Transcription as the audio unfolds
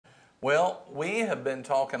Well, we have been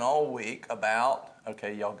talking all week about,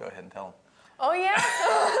 okay, y'all go ahead and tell them. Oh, yeah,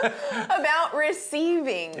 about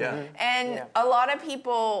receiving. Yeah. And a lot of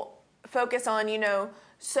people focus on,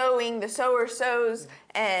 sowing, the sower sows,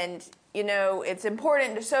 and, it's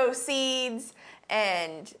important to sow seeds,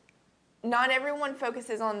 and not everyone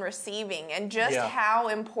focuses on receiving and just how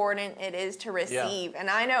important it is to receive. And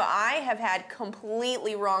I know I have had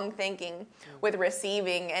completely wrong thinking with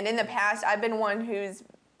receiving. And in the past, I've been one who's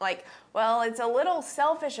like, well, it's a little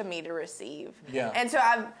selfish of me to receive. Yeah. And so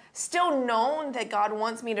I've still known that God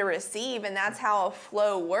wants me to receive, and that's how a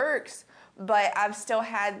flow works. But I've still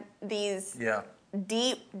had these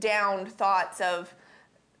deep down thoughts of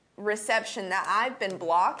reception that I've been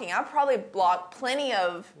blocking. I've probably blocked plenty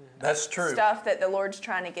of stuff that the Lord's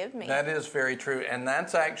trying to give me. That is very true. And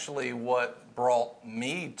that's actually what brought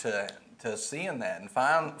me to seeing that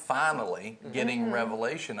and finally getting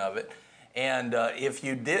revelation of it. And if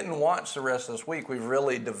you didn't watch the rest of this week, we've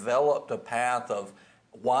really developed a path of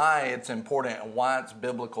why it's important and why it's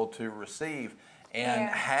biblical to receive. And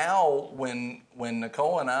how, when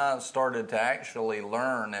Nicole and I started to actually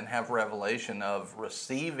learn and have revelation of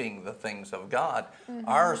receiving the things of God,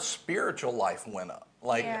 our spiritual life went up.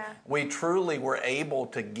 We truly were able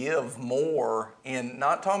to give more in,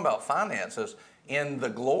 not talking about finances, in the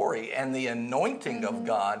glory and the anointing of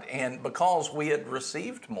God, and because we had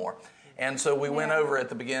received more. And so we went over at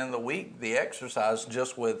the beginning of the week, the exercise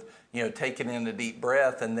just with, taking in a deep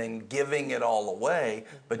breath and then giving it all away.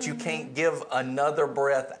 But you can't give another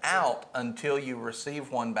breath out until you receive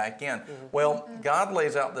one back in. Well, God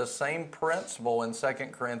lays out this same principle in 2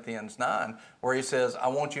 Corinthians 9, where he says, I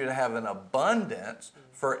want you to have an abundance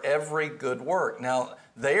for every good work. Now,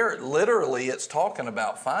 there, literally, it's talking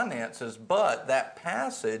about finances, but that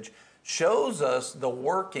passage shows us the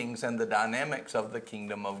workings and the dynamics of the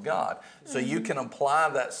kingdom of God. So you can apply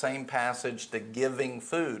that same passage to giving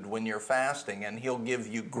food when you're fasting, and he'll give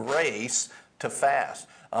you grace to fast.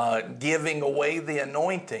 Giving away the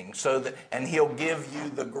anointing, and he'll give you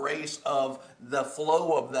the grace of the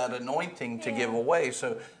flow of that anointing to give away.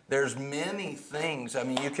 So there's many things. I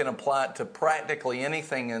mean, you can apply it to practically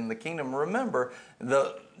anything in the kingdom. Remember,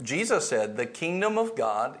 Jesus said the kingdom of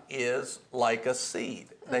God is like a seed.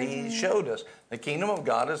 He showed us the kingdom of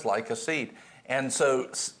God is like a seed. And so,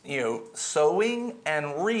 sowing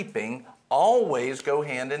and reaping always go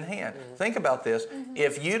hand in hand. Think about this.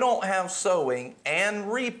 If you don't have sowing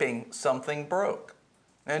and reaping, something broke.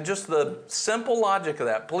 And just the simple logic of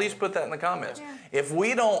that, please put that in the comments. If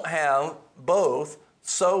we don't have both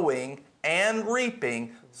sowing and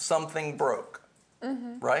reaping, something broke.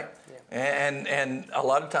 Right? And a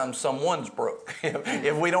lot of times someone's broke.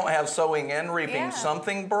 If we don't have sowing and reaping,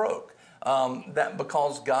 something broke. That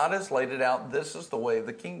because God has laid it out, this is the way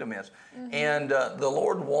the kingdom is. And the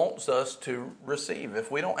Lord wants us to receive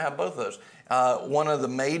if we don't have both of those. One of the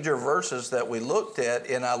major verses that we looked at,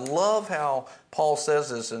 and I love how Paul says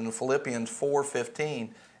this in Philippians 4:15.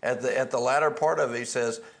 At the latter part of it, he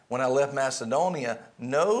says, when I left Macedonia,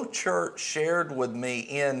 no church shared with me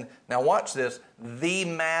in, now watch this, the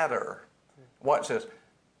matter. Watch this.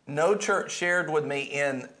 No church shared with me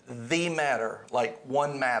in the matter, like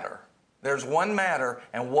one matter. There's one matter,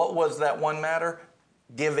 and what was that one matter?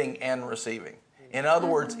 Giving and receiving. In other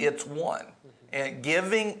words, it's one. And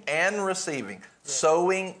giving and receiving,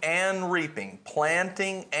 sowing and reaping,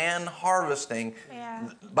 planting and harvesting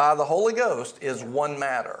by the Holy Ghost is one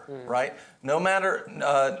matter, right?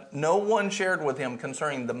 No one shared with him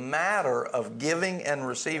concerning the matter of giving and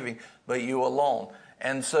receiving, but you alone.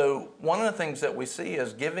 And so one of the things that we see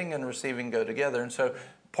is giving and receiving go together. And so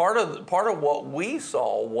part of what we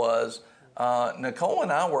saw was Nicole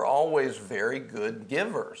and I were always very good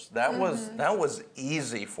givers. That was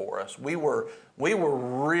easy for us. We were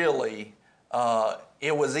really.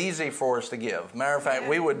 It was easy for us to give. Matter of fact,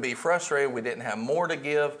 we would be frustrated we didn't have more to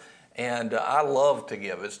give, and I love to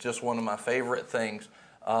give. It's just one of my favorite things.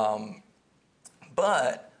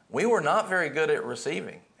 But we were not very good at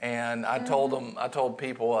receiving. And I told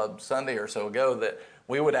people a Sunday or so ago that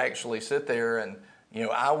we would actually sit there and,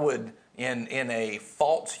 I would, in a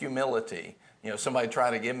false humility, somebody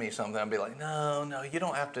try to give me something, I'd be like, no, you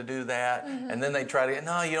don't have to do that. And then they try to,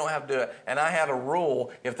 no, you don't have to do it. And I had a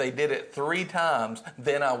rule, if they did it 3 times,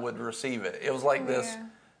 then I would receive it. It was like this,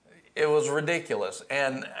 it was ridiculous.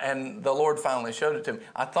 And the Lord finally showed it to me.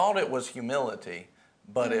 I thought it was humility,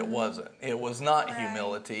 but it wasn't. It was not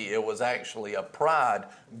humility. It was actually a pride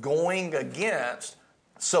going against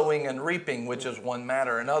sowing and reaping, which is one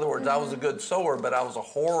matter. In other words, I was a good sower, but I was a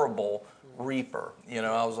horrible reaper.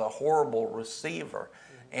 I was a horrible receiver.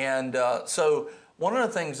 And so one of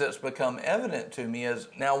the things that's become evident to me is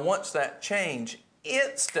now once that changed,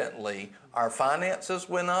 instantly our finances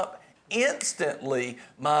went up. Instantly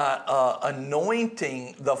my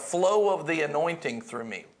anointing, the flow of the anointing through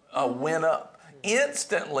me went up.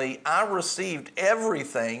 Instantly I received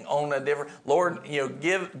everything on a different, Lord,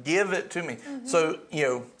 give it to me. So,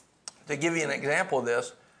 to give you an example of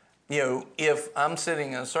this, if I'm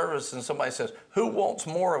sitting in a service and somebody says, who wants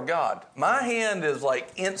more of God? My hand is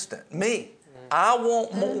like instant. Me. I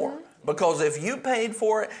want more. Because if you paid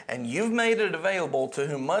for it and you've made it available to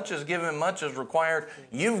whom much is given, much is required,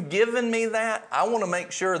 you've given me that, I want to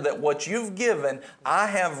make sure that what you've given, I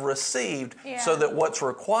have received so that what's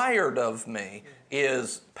required of me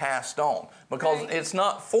is passed on. Because it's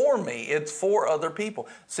not for me, it's for other people.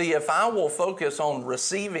 See, if I will focus on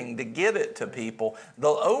receiving to get it to people, the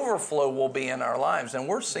overflow will be in our lives. And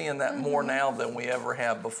we're seeing that more now than we ever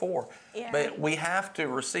have before. Yeah. But we have to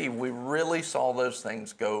receive. We really saw those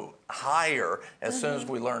things go higher as soon as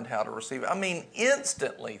we learned how to receive. I mean,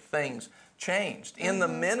 instantly things changed in the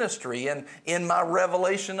ministry and in my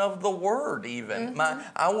revelation of the Word even.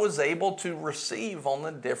 I was able to receive on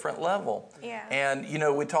a different level. Yeah. And,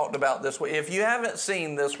 we talked about this week. If you haven't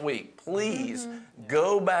seen this week, please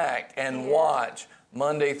go back and watch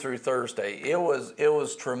Monday through Thursday. It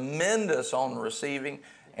was tremendous on receiving.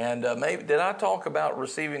 And maybe did I talk about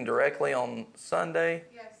receiving directly on Sunday?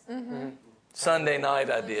 Yes. Sunday night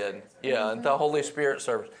I did. Yeah, the Holy Spirit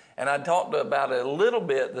service. And I talked about it a little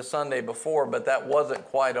bit the Sunday before, but that wasn't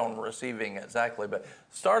quite on receiving exactly. But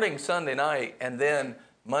starting Sunday night and then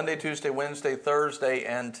Monday, Tuesday, Wednesday, Thursday,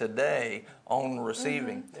 and today on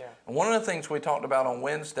receiving. Yeah. And one of the things we talked about on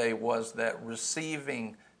Wednesday was that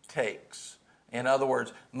receiving takes. In other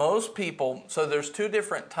words, most people, so there's two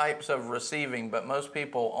different types of receiving, but most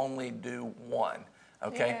people only do one.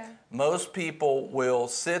 Okay? Yeah. Most people will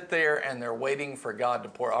sit there and they're waiting for God to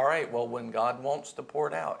pour. All right, well, when God wants to pour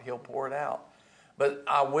it out, He'll pour it out. But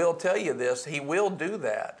I will tell you this, He will do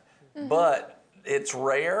that. But it's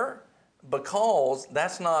rare because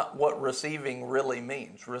that's not what receiving really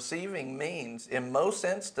means. Receiving means, in most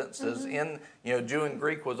instances, Jew and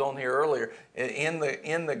Greek was on here earlier, in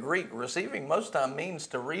the Greek, receiving most time means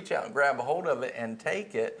to reach out and grab a hold of it and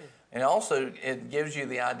take it. And also, it gives you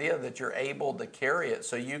the idea that you're able to carry it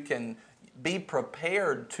so you can be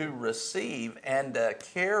prepared to receive and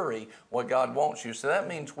carry what God wants you. So that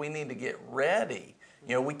means we need to get ready.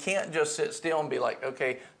 We can't just sit still and be like,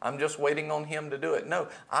 okay, I'm just waiting on Him to do it. No,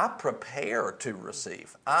 I prepare to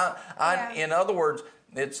receive. In other words,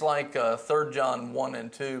 it's like 3 John 1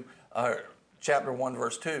 and 2, chapter 1,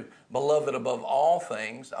 verse 2. Beloved, above all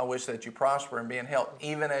things, I wish that you prosper and be in health,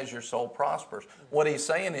 even as your soul prospers. What he's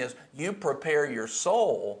saying is, you prepare your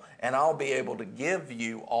soul, and I'll be able to give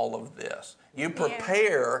you all of this. You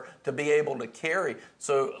prepare to be able to carry.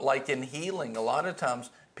 So, like in healing, a lot of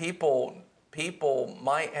times people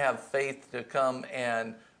might have faith to come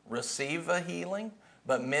and receive a healing,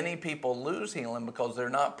 but many people lose healing because they're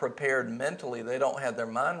not prepared mentally. They don't have their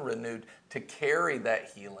mind renewed to carry that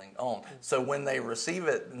healing on. So when they receive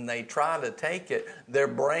it and they try to take it, their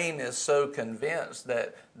brain is so convinced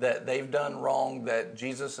that they've done wrong, that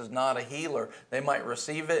Jesus is not a healer. They might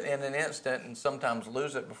receive it in an instant and sometimes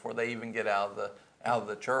lose it before they even get out of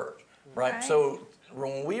the church. Right? So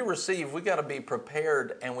when we receive, we got to be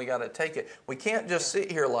prepared and we got to take it. We can't just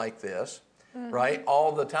sit here like this. Right?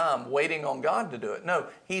 All the time waiting on God to do it. No,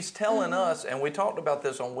 He's telling us, and we talked about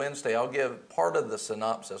this on Wednesday. I'll give part of the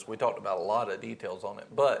synopsis. We talked about a lot of details on it.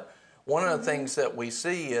 But one of the things that we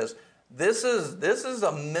see is this is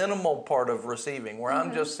a minimal part of receiving where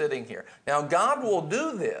I'm just sitting here. Now, God will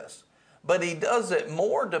do this, but He does it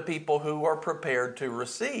more to people who are prepared to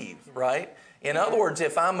receive, right? In other words,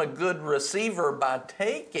 if I'm a good receiver by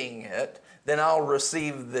taking it, then I'll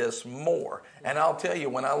receive this more. And I'll tell you,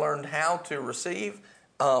 when I learned how to receive,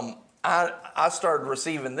 I started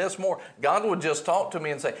receiving this more. God would just talk to me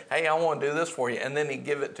and say, hey, I want to do this for you, and then He'd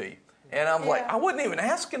give it to you. And I'm like, I wasn't even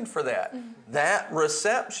asking for that. That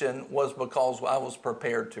reception was because I was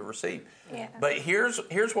prepared to receive. Yeah. But here's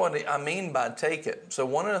what I mean by take it. So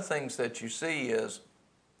one of the things that you see is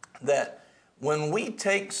that when we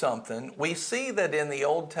take something, we see that in the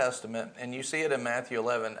Old Testament, and you see it in Matthew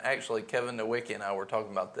 11. Actually, Kevin Nowicki and I were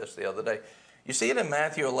talking about this the other day. You see it in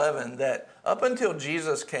Matthew 11 that up until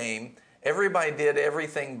Jesus came, everybody did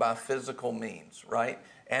everything by physical means, right?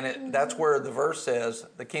 And that's where the verse says,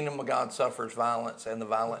 the kingdom of God suffers violence, and the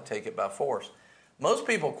violent take it by force. Most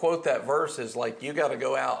people quote that verse as like, you got to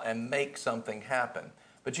go out and make something happen.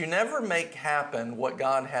 But you never make happen what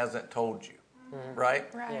God hasn't told you. Right?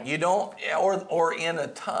 You don't, or in a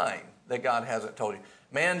time that God hasn't told you.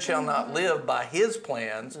 Man shall not live by his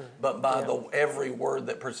plans, but by every word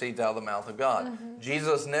that proceeds out of the mouth of God.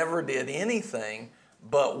 Jesus never did anything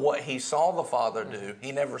but what he saw the Father do.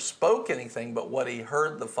 He never spoke anything but what he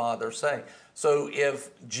heard the Father say. So if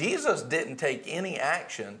Jesus didn't take any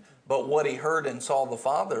action but what he heard and saw the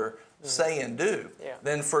Father say and do,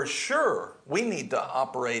 then for sure we need to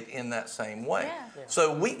operate in that same way.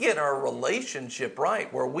 So we get our relationship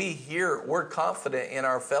right, where we're confident in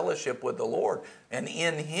our fellowship with the Lord, and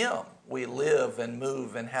in him we live and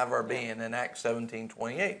move and have our being in Acts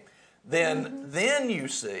 17:28. Then you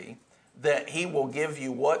see that he will give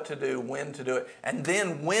you what to do, when to do it. And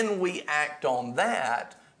then when we act on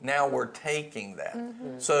that, now we're taking that.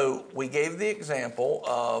 So we gave the example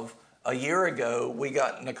of a year ago,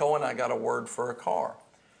 Nicole and I got a word for a car.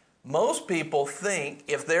 Most people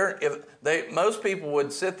think most people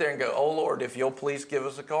would sit there and go, "Oh Lord, if you'll please give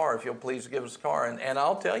us a car, if you'll please give us a car." And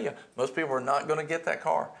I'll tell you, most people are not going to get that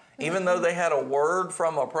car. Even though they had a word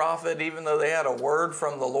from a prophet, even though they had a word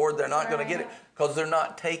from the Lord, they're not going to get it because they're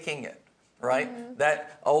not taking it. Right?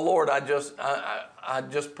 That, "Oh Lord, I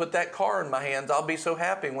just put that car in my hands. I'll be so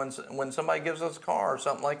happy when somebody gives us a car," or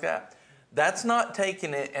something like that. That's not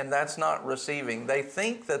taking it, and that's not receiving. They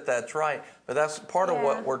think that that's right, but that's part of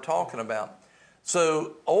what we're talking about.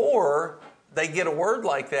 So, or they get a word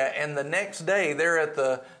like that, and the next day they're at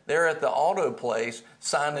the auto place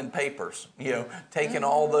signing papers, taking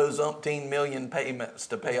all those umpteen million payments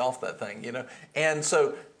to pay off that thing, And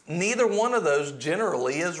so neither one of those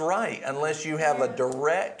generally is right unless you have a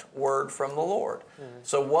direct word from the Lord.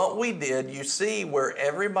 So what we did, you see where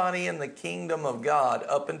everybody in the kingdom of God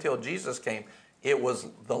up until Jesus came, it was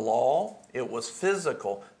the law, it was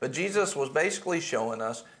physical. But Jesus was basically showing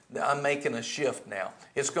us that I'm making a shift now.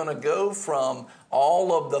 It's going to go from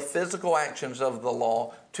all of the physical actions of the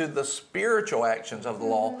law to the spiritual actions of the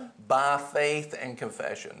law by faith and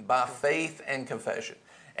confession. By faith and confession.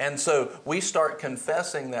 And so we start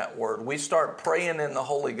confessing that word. We start praying in the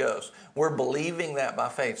Holy Ghost. We're believing that by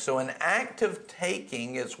faith. So an active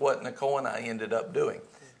taking is what Nicole and I ended up doing.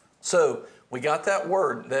 So we got that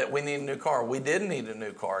word that we need a new car. We did need a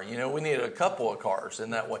new car. We needed a couple of cars in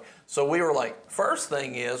that way. So we were like, first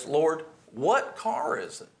thing is, Lord, what car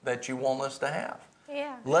is it that you want us to have?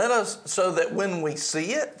 Let us, so that when we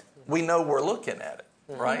see it, we know we're looking at it.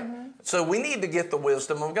 Right? So we need to get the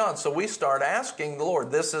wisdom of God. So we start asking the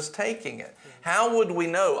Lord, this is taking it. How would we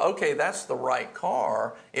know, okay, that's the right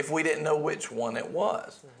car if we didn't know which one it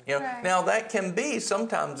was? Now that can be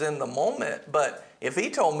sometimes in the moment, but if he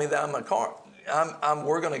told me that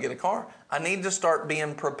we're going to get a car, I need to start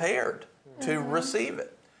being prepared to receive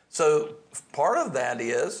it. So part of that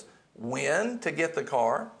is when to get the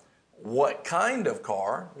car, what kind of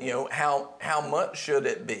car, how much should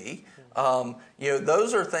it be?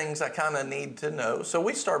 Those are things I kind of need to know. So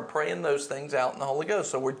we started praying those things out in the Holy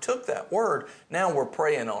Ghost. So we took that word, now we're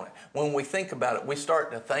praying on it. When we think about it, we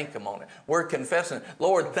start to thank Him on it. We're confessing,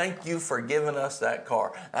 Lord, thank you for giving us that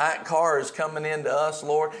car. That car is coming into us,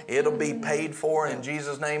 Lord. It'll be paid for in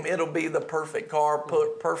Jesus' name. It'll be the perfect car,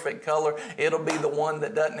 perfect color. It'll be the one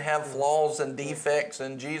that doesn't have flaws and defects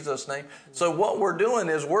in Jesus' name. So what we're doing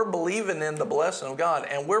is we're believing in the blessing of God,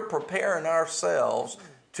 and we're preparing ourselves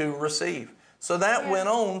to receive. So that went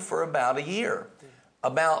on for about a year.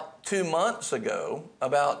 About 2 months ago,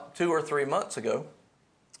 about 2 or 3 months ago,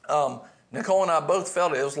 Nicole and I both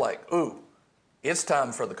felt it was like, ooh, it's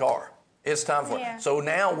time for the car. It's time for it. So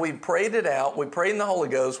now we prayed it out. We prayed in the Holy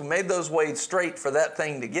Ghost. We made those ways straight for that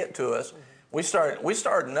thing to get to us. We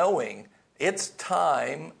started knowing it's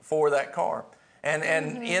time for that car. And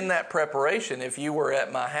in that preparation, if you were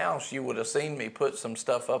at my house, you would have seen me put some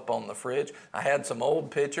stuff up on the fridge. I had some old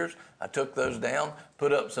pictures. I took those down,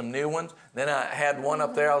 put up some new ones. Then I had one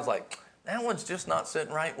up there. I was like, that one's just not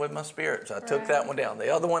sitting right with my spirit. So I took that one down.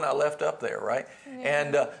 The other one I left up there, right?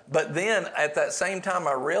 And but then at that same time,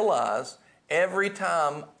 I realized every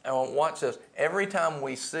time, watch this, every time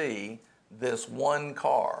we see this one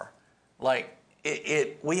car, like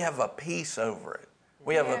we have a peace over it.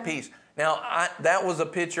 We have a peace. Now, that was a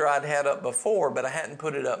picture I'd had up before, but I hadn't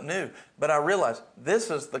put it up new. But I realized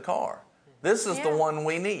this is the car. This is the one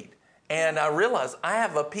we need. And I realized I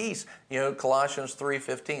have a peace. Colossians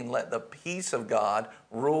 3:15, let the peace of God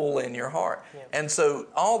rule in your heart. And so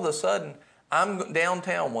all of a sudden, I'm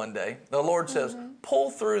downtown one day. The Lord says,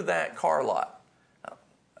 pull through that car lot.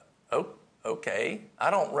 Oh, okay.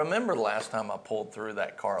 I don't remember the last time I pulled through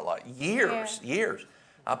that car lot. Years.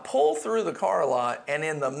 I pull through the car lot, and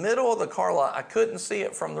in the middle of the car lot, I couldn't see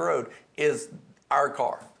it from the road, is our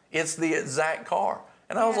car. It's the exact car.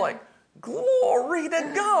 And I was like, Glory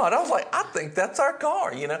to God. I was like, I think that's our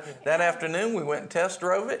car. That afternoon we went and test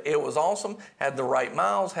drove it. It was awesome. Had the right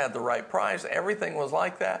miles, had the right price. Everything was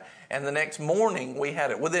like that. And the next morning we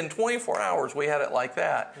had it. Within 24 hours we had it like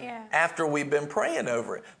that. Yeah. After we'd been praying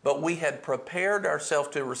over it. But we had prepared ourselves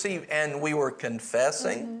to receive, and we were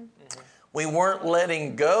confessing. We weren't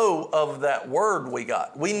letting go of that word we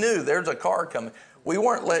got. We knew there's a car coming. We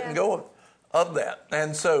weren't letting go of that.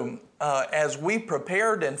 And so as we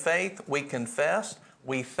prepared in faith, we confessed,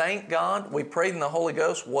 we thanked God, we prayed in the Holy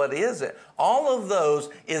Ghost. What is it? All of those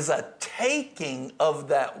is a taking of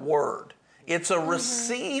that word. It's a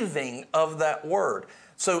receiving of that word.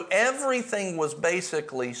 So everything was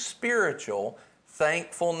basically spiritual: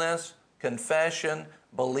 thankfulness, confession,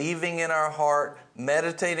 believing in our heart,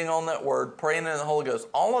 meditating on that word, praying in the Holy Ghost.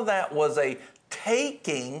 All of that was a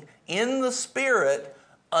taking in the Spirit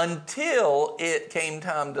until it came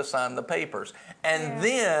time to sign the papers. And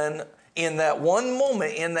then in that one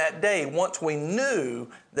moment, in that day, once we knew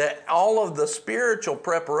that all of the spiritual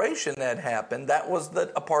preparation had happened, that was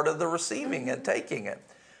a part of the receiving and taking it.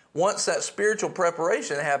 Once that spiritual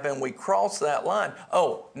preparation happened, we crossed that line.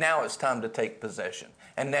 Oh, now it's time to take possession.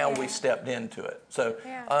 And now we stepped into it. So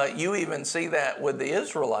you even see that with the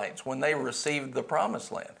Israelites when they received the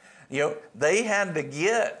promised land. They had to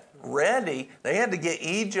get ready. They had to get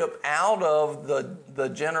Egypt out of the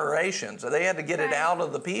generations. They had to get it out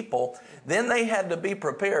of the people. Then they had to be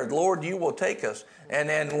prepared. Lord, you will take us. And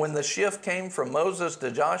then when the shift came from Moses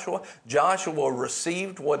to Joshua, Joshua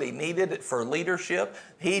received what he needed for leadership.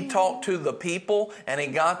 He talked to the people and he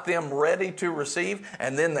got them ready to receive,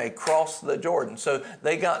 and then they crossed the Jordan. So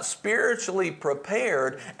they got spiritually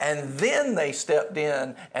prepared, and then they stepped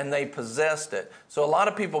in and they possessed it. So a lot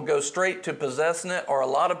of people go straight to possessing it, or a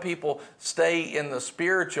lot of people stay in the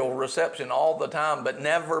spiritual reception all the time but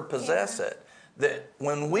never possess it. That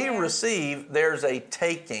when we receive, there's a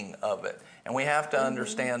taking of it. And we have to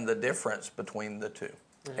understand the difference between the two.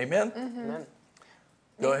 Amen? Amen.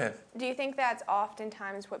 Go ahead. Do you think that's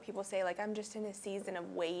oftentimes what people say, like, I'm just in a season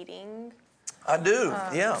of waiting? I do.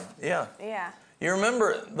 Yeah. You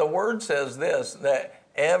remember the word says this, that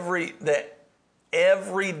every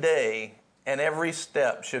day and every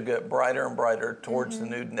step should get brighter and brighter towards the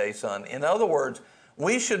noonday sun. In other words,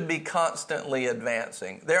 we should be constantly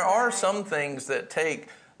advancing. There are some things that take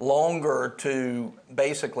longer to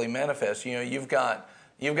basically manifest. You've got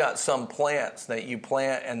some plants that you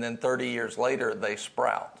plant and then 30 years later they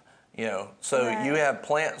sprout. So you have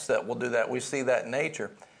plants that will do that. We see that in nature.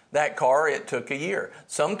 That car, it took a year.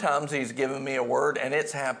 Sometimes he's given me a word and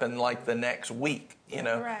it's happened like the next week.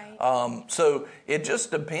 So it just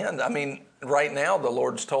depends. I mean, right now the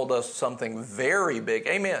Lord's told us something very big.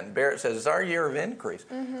 Amen. Barrett says it's our year of increase.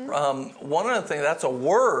 One of the things, that's a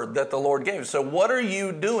word that the Lord gave. So what are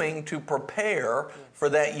you doing to prepare for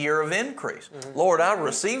that year of increase? Lord, I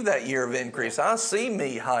received that year of increase. I see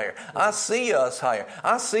me higher. I see us higher.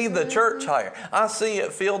 I see the church higher. I see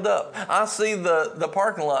it filled up. I see the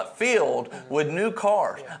parking lot filled with new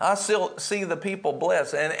cars. I still see the people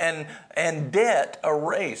blessed and debt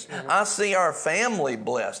erased. I see our family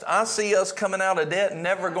blessed. I see us coming out of debt and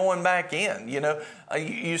never going back in.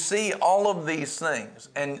 You see all of these things.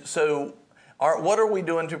 And so what are we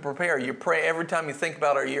doing to prepare? You pray every time you think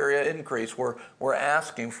about our year increase, we're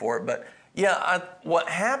asking for it. But what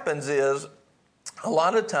happens is a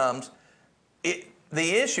lot of times the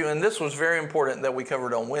issue, and this was very important that we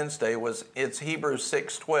covered on Wednesday, it's Hebrews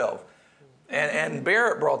 6:12. And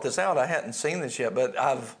Barrett brought this out. I hadn't seen this yet, but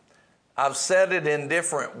I've said it in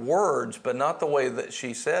different words, but not the way that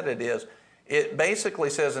she said it is. It basically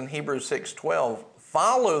says in Hebrews 6:12,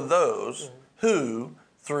 follow those who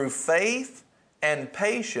through faith and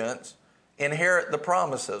patience inherit the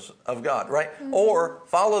promises of God, right? Or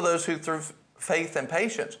follow those who through faith and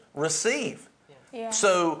patience receive.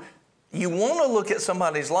 So you want to look at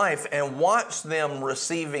somebody's life and watch them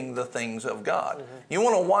receiving the things of God. You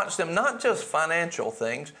want to watch them, not just financial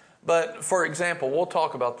things, but for example, we'll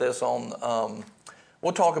talk about this on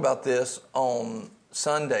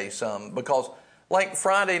Sunday some, because like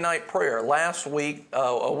Friday night prayer, last week,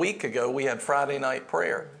 a week ago, we had Friday night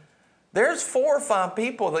prayer. There's 4 or 5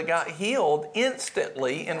 people that got healed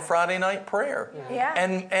instantly in Friday night prayer.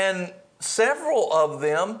 And several of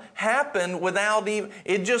them happened without even,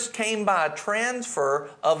 it just came by a transfer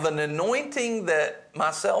of an anointing that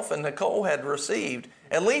myself and Nicole had received.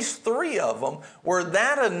 At least 3 of them where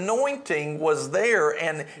that anointing was there,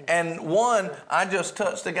 and one, I just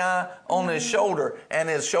touched a guy on his shoulder and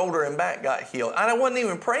his shoulder and back got healed. I wasn't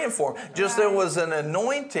even praying for him. Just there was an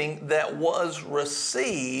anointing that was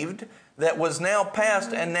received that was now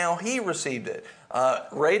passed, and now he received it.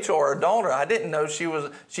 Rachel, our daughter, I didn't know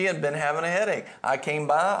she had been having a headache. I came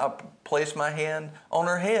by, I placed my hand on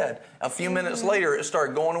her head. A few minutes later, it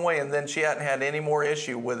started going away, and then she hadn't had any more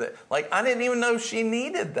issue with it. Like, I didn't even know she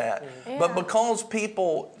needed that. Yeah. But because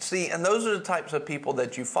people see, and those are the types of people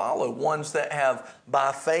that you follow, ones that have,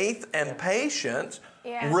 by faith and patience,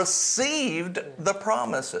 received the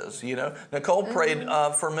promises. You know, Nicole prayed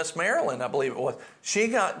for Miss Marilyn, I believe it was. She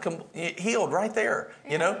got healed right there,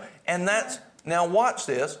 you know, and that's, now watch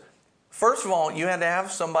this. First of all, you had to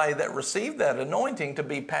have somebody that received that anointing to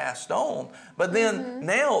be passed on, but then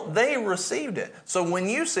now they received it. So when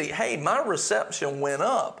you see, hey, my reception went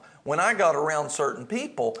up when I got around certain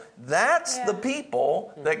people, that's the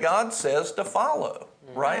people that God says to follow,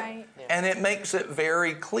 right? And it makes it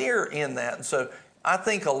very clear in that. And so I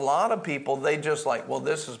think a lot of people, they just like, well,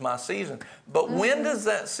 this is my season. But when does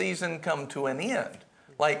that season come to an end?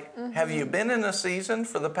 Like, have you been in a season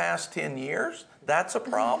for the past 10 years? That's a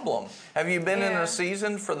problem. Have you been in a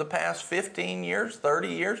season for the past 15 years, 30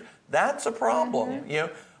 years? That's a problem. You know,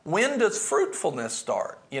 when does fruitfulness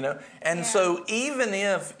start? You know, and so even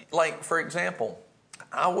if, like, for example,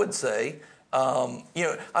 I would say, you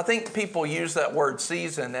know, I think people use that word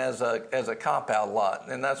season as a cop-out a lot,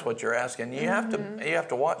 and that's what you're asking. You have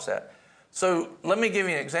to watch that. So let me give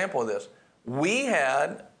you an example of this. We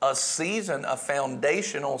had a season, a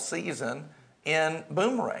foundational season in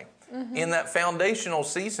Boomerang. In that foundational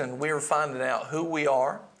season, we were finding out who we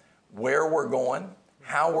are, where we're going,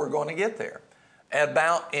 how we're going to get there.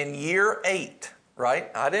 About in year 8, right?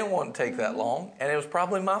 I didn't want to take that long, and it was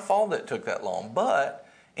probably my fault that it took that long. But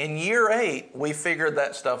in year 8, we figured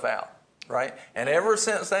that stuff out, right? And ever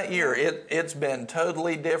since that year, it's been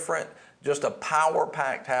totally different, just a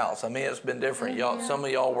power-packed house. I mean, it's been different. Y'all, some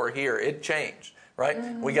of y'all were here. It changed,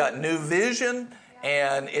 right? We got new vision,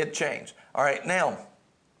 and it changed. All right, now,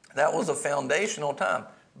 that was a foundational time.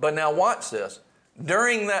 But now watch this.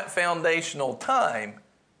 During that foundational time,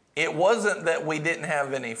 it wasn't that we didn't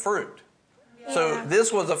have any fruit. So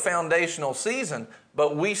this was a foundational season,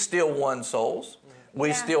 but we still won souls.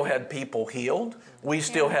 We still had people healed. We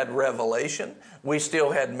still had revelation. We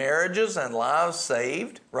still had marriages and lives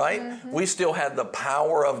saved, right? We still had the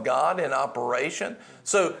power of God in operation.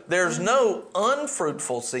 So there's no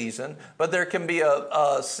unfruitful season, but there can be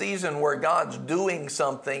a season where God's doing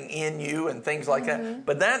something in you and things like that.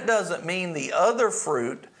 But that doesn't mean the other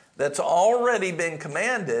fruit that's already been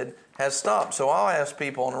commanded has stopped. So I'll ask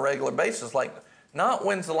people on a regular basis, like, not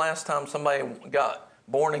when's the last time somebody got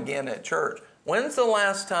born again at church? When's the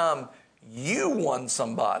last time you won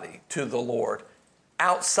somebody to the Lord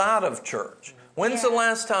outside of church? When's the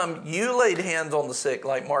last time you laid hands on the sick,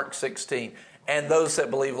 like Mark 16, and those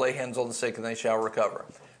that believe lay hands on the sick and they shall recover?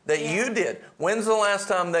 That you did. When's the last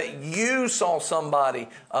time that you saw somebody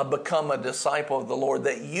become a disciple of the Lord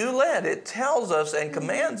that you led? It tells us and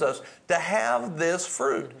commands us to have this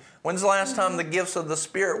fruit. When's the last time the gifts of the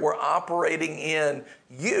Spirit were operating in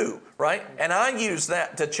you, right? And I use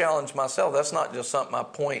that to challenge myself. That's not just something I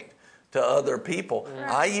point to other people.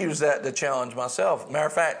 I use that to challenge myself. Matter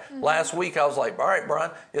of fact, last week I was like, all right,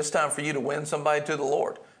 Brian, it's time for you to win somebody to the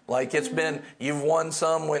Lord. Like it's been, you've won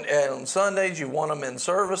some on Sundays, you've won them in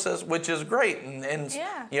services, which is great. And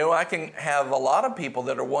you know, I can have a lot of people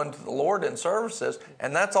that are won to the Lord in services,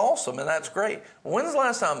 and that's awesome, and that's great. When's the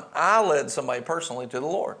last time I led somebody personally to the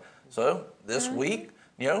Lord? So this week,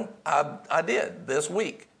 you know, I did this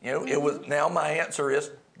week. You know, it was, now my answer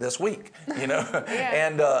is this week, you know,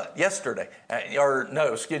 and yesterday,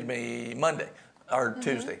 Monday or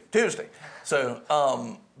Tuesday. So,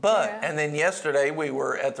 and then yesterday we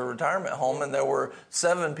were at the retirement home and there were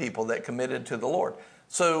 7 people that committed to the Lord.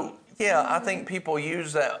 So, I think people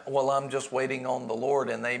use that, well, I'm just waiting on the Lord,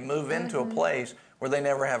 and they move into a place where they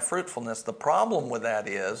never have fruitfulness. The problem with that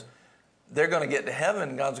is they're going to get to heaven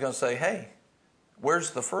and God's going to say, hey,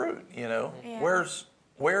 where's the fruit? You know,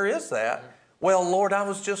 where is that? Well, Lord, I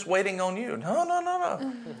was just waiting on you.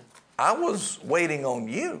 No. I was waiting on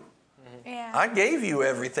you. I gave you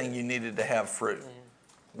everything you needed to have fruit.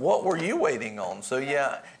 What were you waiting on? So,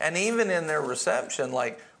 and even in their reception,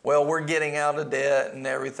 like, well, we're getting out of debt and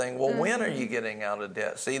everything. Well, when are you getting out of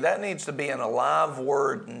debt? See, that needs to be an alive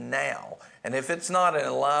word now. And if it's not an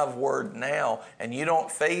alive word now, and you don't,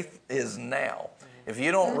 faith is now. If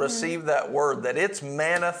you don't receive that word, that it's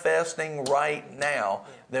manifesting right now,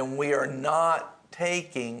 then we are not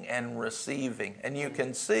taking and receiving. And you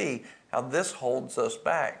can see how this holds us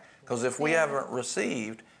back. Because if we haven't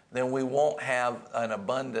received, then we won't have an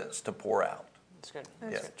abundance to pour out. That's good.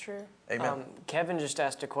 That's Yeah. true. Amen. Kevin just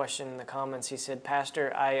asked a question in the comments. He said,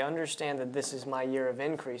 Pastor, I understand that this is my year of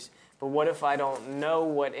increase, but what if I don't know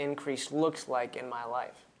what increase looks like in my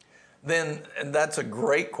life? Then, and that's a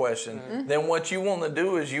great question. Mm-hmm. Then what you want to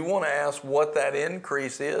do is you want to ask what that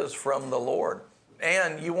increase is from the Lord.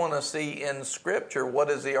 And you want to see in Scripture, what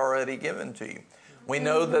has He already given to you? We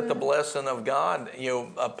know that the blessing of God,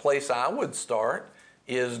 a place I would start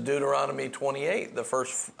is Deuteronomy 28, the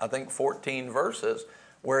first, I think, 14 verses,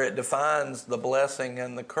 where it defines the blessing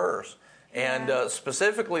and the curse. And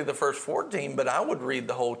specifically the first 14, but I would read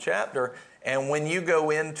the whole chapter. And when you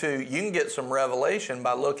go into, you can get some revelation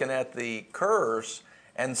by looking at the curse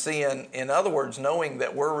and seeing, in other words, knowing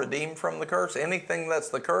that we're redeemed from the curse. Anything that's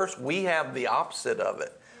the curse, we have the opposite of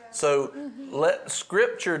it. So let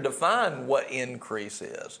Scripture define what increase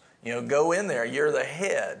is. Go in there. You're the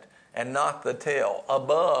head and not the tail,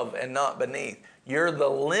 above and not beneath. You're the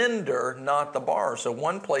lender, not the borrower. So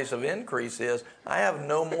one place of increase is, I have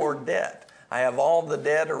no more debt. I have all the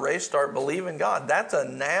debt erased. Start believing God. That's a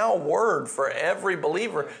now word for every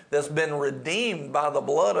believer that's been redeemed by the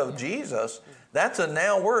blood of Jesus. That's a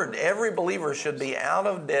now word. Every believer should be out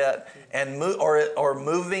of debt and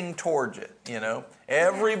moving towards it.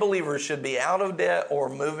 Every believer should be out of debt or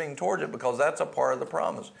moving towards it, because that's a part of the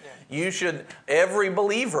promise. Every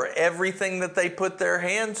believer, everything that they put their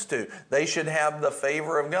hands to, they should have the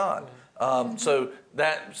favor of God. So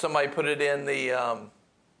that somebody put it in the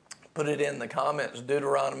comments,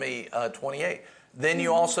 Deuteronomy 28. Then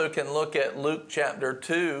you also can look at Luke chapter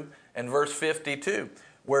 2 and verse 52,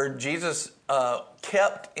 where Jesus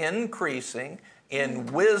kept increasing in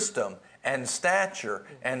wisdom and stature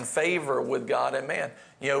and favor with God and man.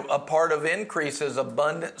 A part of increase is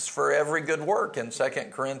abundance for every good work in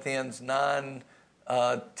 2 Corinthians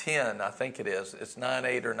 9:10, I think it is. It's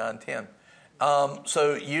 9:8 or 9:10.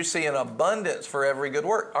 So you see an abundance for every good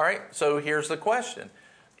work. All right, so here's the question.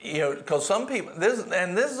 Because some people, this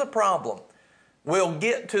is a problem. We'll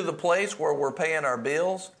get to the place where we're paying our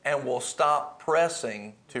bills and we'll stop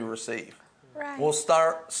pressing to receive. Right. We'll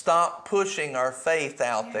stop pushing our faith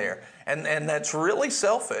out there. And that's really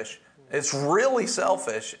selfish. It's really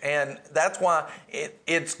selfish. And that's why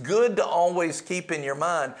it's good to always keep in your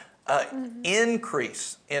mind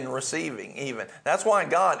increase in receiving even. That's why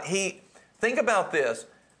God, think about this.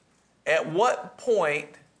 At what point,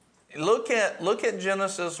 look at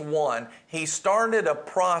Genesis 1. He started a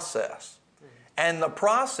process. And the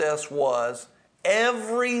process was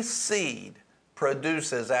every seed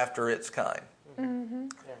produces after its kind. Mm-hmm.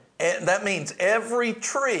 And that means every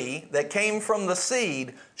tree that came from the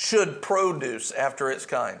seed should produce after its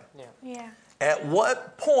kind. Yeah. At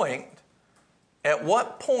what point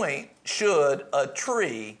should a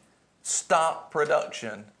tree stop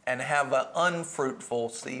production and have an unfruitful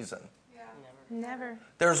season? Never.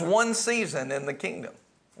 There's one season in the kingdom.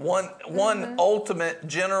 One ultimate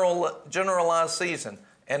generalized season,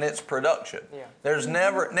 and it's production. Yeah. There's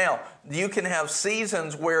never, now, you can have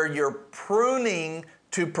seasons where you're pruning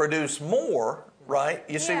to produce more, right?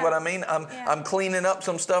 You see what I mean? I'm cleaning up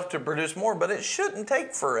some stuff to produce more, but it shouldn't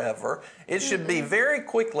take forever. It should be very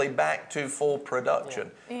quickly back to full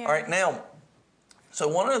production. Yeah. All right, now, so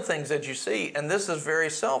one of the things that you see, and this is very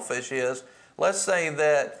selfish, is let's say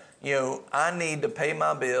that, I need to pay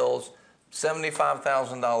my bills,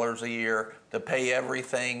 $75,000 a year to pay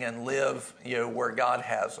everything and live, where God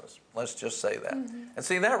has us. Let's just say that. Mm-hmm. And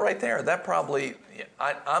see that right there, that probably,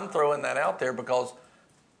 I'm throwing that out there because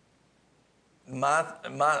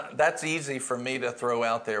that's easy for me to throw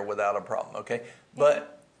out there without a problem, okay? Yeah.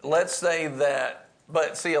 But let's say that,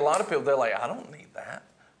 but see, a lot of people, they're like, I don't need that.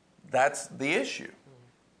 That's the issue.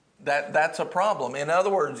 That's a problem. In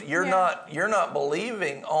other words, you're not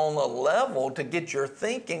believing on a level to get your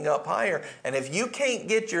thinking up higher. And if you can't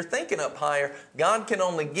get your thinking up higher, God can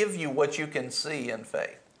only give you what you can see in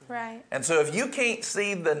faith. Right. And so if you can't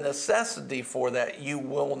see the necessity for that, you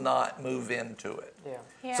will not move into it.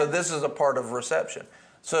 Yeah. So this is a part of reception.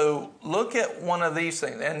 So look at one of these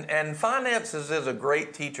things. And finances is a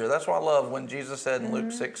great teacher. That's why I love when Jesus said in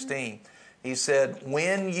Luke 16, He said,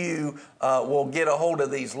 when you will get a hold of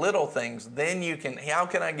these little things, then you can, how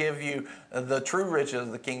can I give you the true riches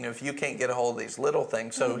of the kingdom if you can't get a hold of these little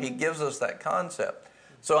things? So He gives us that concept.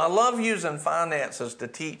 So I love using finances to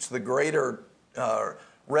teach the greater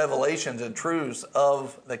revelations and truths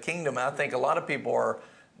of the kingdom. I think a lot of people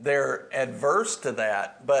they're adverse to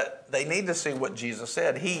that, but they need to see what Jesus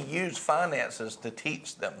said. He used finances to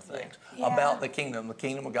teach them things about the kingdom. The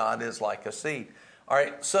kingdom of God is like a seed. All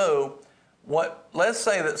right, so let's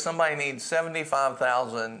say that somebody needs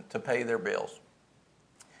 $75,000 to pay their bills,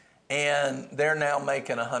 and they're now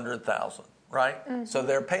making $100,000. right? So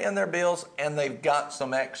they're paying their bills and they've got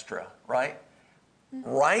some extra, right?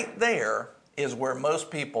 Right there is where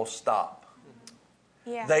most people stop.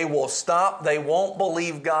 Yeah. They will stop. They won't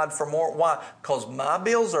believe God for more. Why? Because my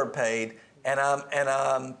bills are paid and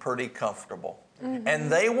I'm pretty comfortable.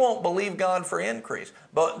 And they won't believe God for increase.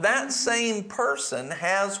 But that same person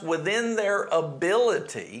has within their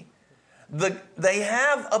ability, they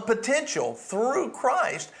have a potential through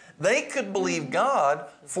Christ. They could believe God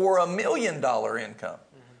for $1 million income.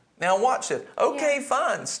 Now watch this. Okay,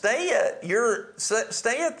 fine. Stay at the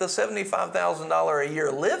 $75,000 a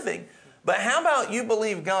year living. But how about you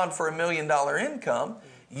believe God for $1 million income?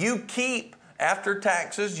 You keep, after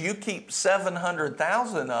taxes, you keep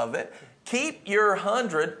 700,000 of it. Keep your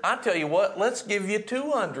 100. I tell you what, let's give you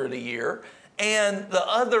 200 a year. And the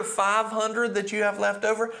other 500 that you have left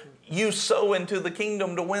over, you sow into the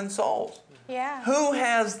kingdom to win souls. Yeah. Who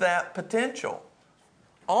has that potential?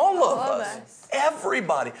 All of us.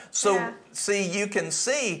 Everybody. So, see, you can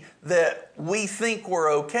see that we think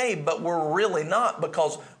we're okay, but we're really not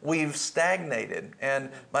because we've stagnated. And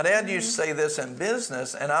my dad used to say this in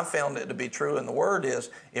business, and I found it to be true in the Word is,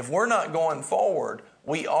 if we're not going forward,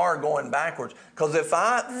 we are going backwards. Because if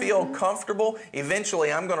I feel comfortable,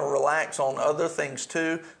 eventually I'm going to relax on other things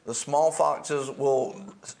too. The small foxes will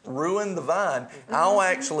ruin the vine. I'll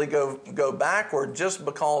actually go backward just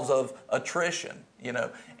because of attrition, you know.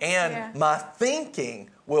 And my thinking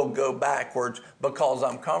will go backwards because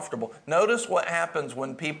I'm comfortable. Notice what happens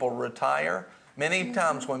when people retire. Many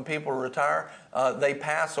times when people retire, they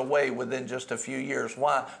pass away within just a few years.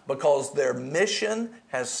 Why? Because their mission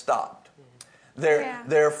has stopped.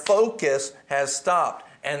 Their focus has stopped.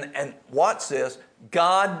 And watch this.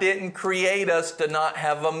 God didn't create us to not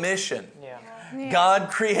have a mission. God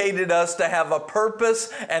created us to have a purpose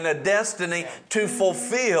and a destiny to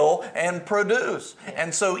fulfill and produce.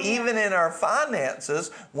 And so even in our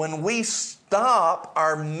finances, when we stop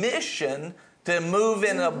our mission to move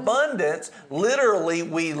in abundance, literally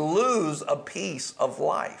we lose a piece of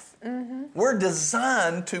life. We're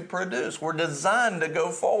designed to produce. We're designed to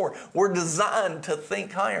go forward. We're designed to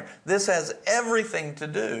think higher. This has everything to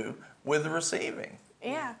do with receiving.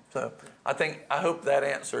 Yeah. So I hope that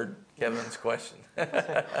answered Kevin's question.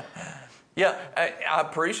 Yeah, I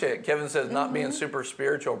appreciate it. Kevin says not being super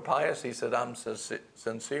spiritual or pious. He said, I'm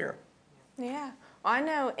sincere. Yeah. Well, I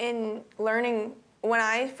know in learning, when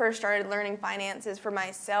I first started learning finances for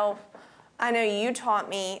myself, I know you taught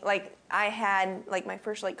me, like, I had, like, my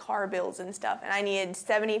first, like, car bills and stuff, and I needed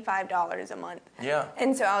 $75 a month. Yeah.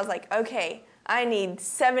 And so I was like, okay, I need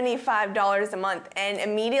 $75 a month. And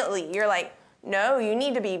immediately you're like, no, you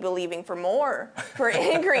need to be believing for more, for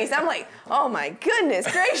increase. I'm like, oh my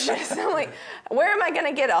goodness gracious. I'm like, where am I going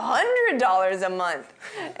to get $100 a month?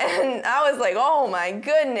 And I was like, oh my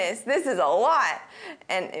goodness, this is a lot.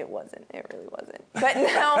 And it wasn't. It really wasn't. But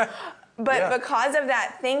now, because of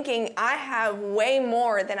that thinking, I have way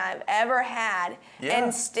more than I've ever had. Yeah.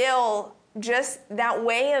 And still, just that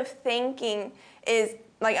way of thinking is,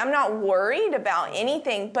 like, I'm not worried about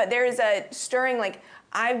anything, but there's a stirring, like,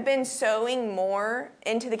 I've been sowing more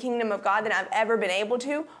into the kingdom of God than I've ever been able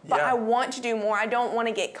to, but I want to do more. I don't want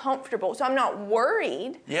to get comfortable. So I'm not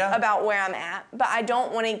worried about where I'm at, but I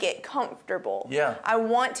don't want to get comfortable. Yeah. I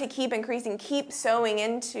want to keep increasing, keep sowing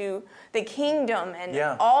into the kingdom and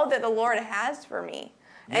all that the Lord has for me.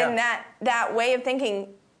 Yeah. And that way of thinking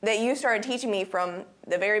that you started teaching me from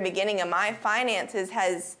the very beginning of my finances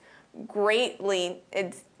has greatly,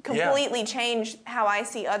 it's completely changed how I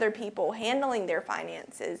see other people handling their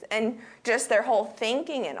finances and just their whole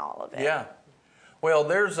thinking and all of it. Yeah. Well,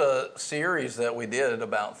 there's a series that we did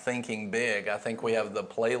about thinking big. I think we have the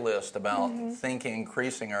playlist about thinking,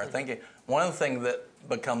 increasing our thinking. One of the things that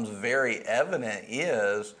becomes very evident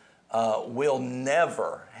is we'll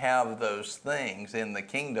never have those things in the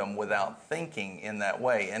kingdom without thinking in that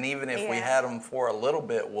way. And even if we had them for a little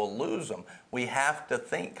bit, we'll lose them. We have to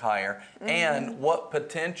think higher. And what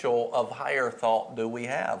potential of higher thought do we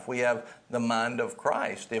have? We have the mind of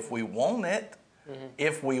Christ. If we want it,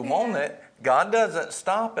 God doesn't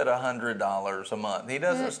stop at $100 a month. He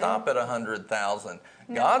doesn't stop at 100,000.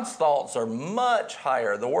 God's thoughts are much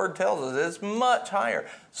higher. The Word tells us it's much higher.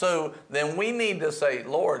 So then we need to say,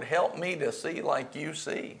 Lord, help me to see like you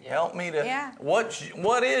see. Help me to,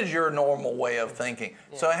 what is your normal way of thinking?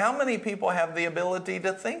 So how many people have the ability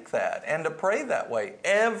to think that and to pray that way?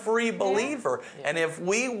 Every believer. And if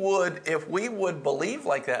we would believe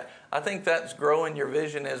like that, I think that's growing your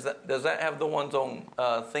vision. Does that have the ones on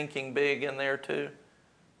thinking big in there too?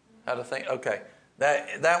 How to think? Okay.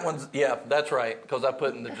 That one's, that's right, because I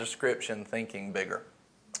put in the description thinking bigger.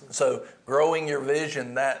 So growing your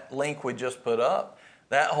vision, that link we just put up,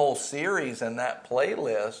 that whole series and that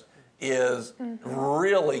playlist is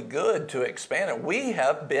really good to expand it. We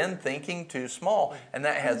have been thinking too small, and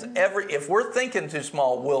that has if we're thinking too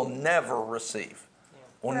small, we'll never receive.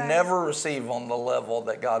 We'll never receive on the level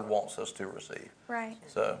that God wants us to receive. Right.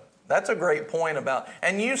 So that's a great point about,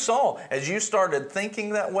 and you saw, as you started thinking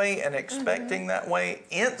that way and expecting that way,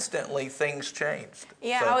 instantly things changed.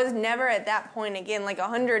 Yeah, So, I was never at that point again. Like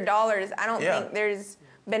 $100, I don't think there's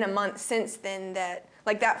been a month since then that,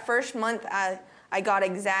 like that first month, I got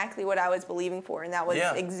exactly what I was believing for, and that was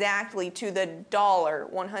exactly to the dollar,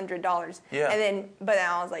 $100. Yeah. And then, but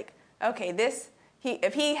now I was like, okay,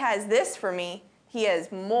 if he has this for me, he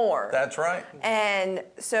has more. That's right. And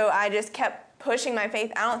so I just kept pushing my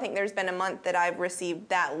faith. I don't think there's been a month that I've received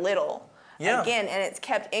that little again, and it's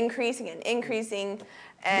kept increasing and increasing,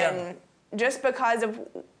 and just because of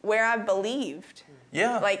where I've believed.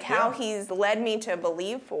 Yeah. Like how he's led me to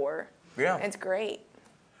believe for. Yeah. It's great.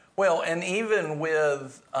 Well, and even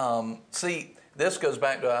with, see, this goes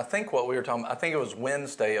back to, I think what we were talking about, I think it was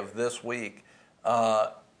Wednesday of this week.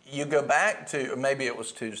 You go back to, maybe it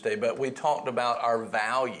was Tuesday, but we talked about our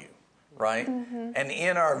value, right? Mm-hmm. And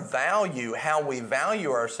in our value, how we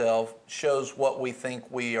value ourselves shows what we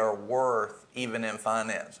think we are worth, even in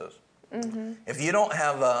finances. Mm-hmm. If you don't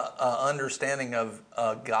have a understanding of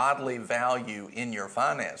godly value in your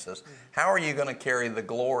finances, how are you going to carry the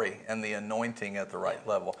glory and the anointing at the right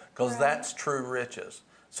level? Because that's true riches.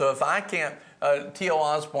 So if I can't, T.L.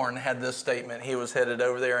 Osborne had this statement. He was headed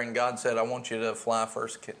over there, and God said, "I want you to fly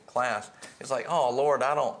first class." It's like, "Oh Lord,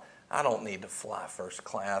 I don't need to fly first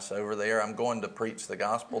class over there. I'm going to preach the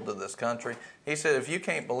gospel to this country." He said, "If you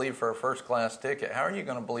can't believe for a first class ticket, how are you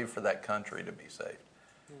going to believe for that country to be saved?"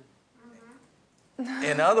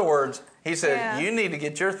 In other words, he said, you need to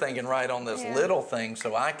get your thinking right on this little thing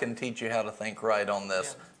so I can teach you how to think right on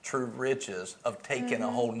this true riches of taking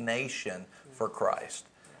a whole nation for Christ,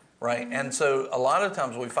 right? And so a lot of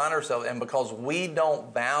times we find ourselves, and because we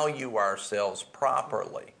don't value ourselves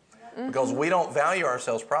properly,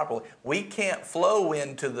 we can't flow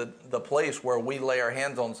into the place where we lay our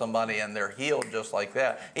hands on somebody and they're healed just like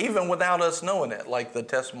that, even without us knowing it, like the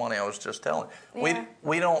testimony I was just telling.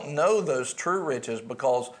 We don't know those true riches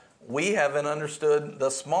because we haven't understood the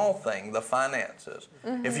small thing, the finances.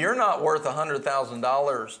 If you're not worth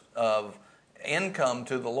 $100,000 of income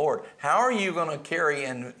to the Lord, how are you going to carry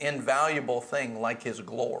an invaluable thing like His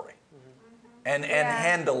glory and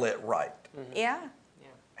handle it right?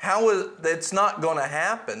 It's not going to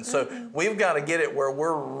happen. So we've got to get it where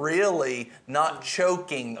we're really not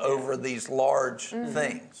choking over these large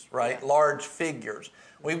things, right? Large figures.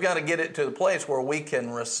 We've got to get it to the place where we can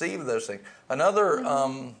receive those things. Another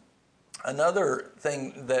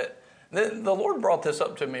thing that the Lord brought this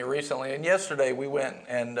up to me recently, and yesterday we went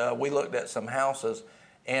and we looked at some houses,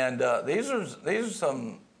 and these are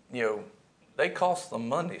some, they cost some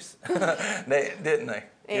monies, didn't they?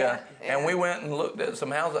 Yeah. And we went and looked at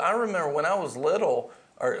some houses. I remember when I was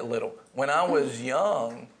when I was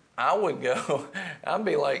young, I would go, I'd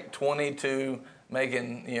be like 22,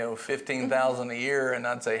 making $15,000 a year, and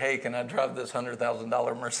I'd say, "Hey, can I drive this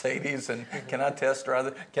 $100,000 Mercedes, and can I test drive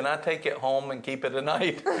it? Can I take it home and keep it a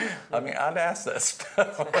night?" I mean, I'd ask that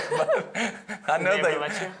stuff. But I know they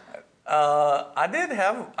let you?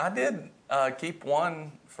 I did keep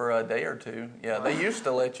one for a day or two. Yeah, they used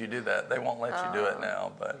to let you do that. They won't let you do it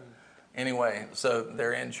now, but anyway, so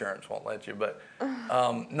their insurance won't let you. But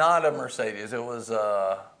not a Mercedes. It was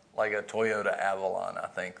like a Toyota Avalon, I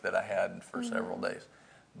think, that I had for several days.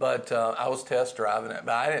 But I was test driving it,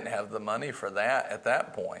 but I didn't have the money for that at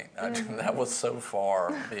that point. That was so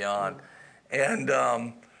far beyond. And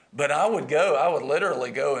but I would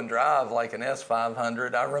literally go and drive like an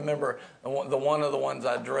S500. I remember one of the ones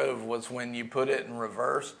I drove was when you put it in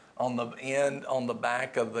reverse on the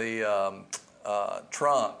back of the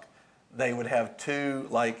trunk, they would have two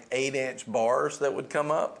like 8-inch bars that would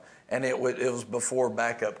come up, and it was before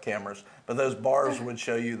backup cameras. But those bars would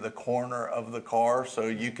show you the corner of the car, so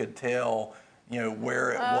you could tell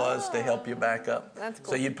where it was to help you back up. That's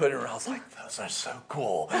cool. So you'd put it around. I was like, those are so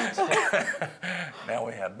cool. Now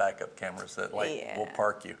we have backup cameras that will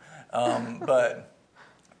park you. But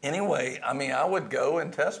anyway, I mean, I would go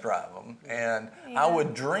and test drive them, and I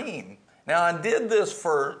would dream. Now, I did this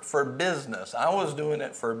for business. I was doing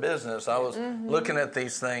it for business. I was looking at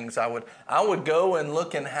these things. I would go and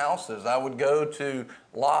look in houses. I would go to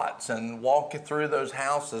lots and walk through those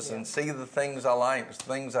houses and see the things I liked, the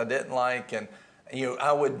things I didn't like, and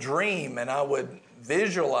I would dream, and I would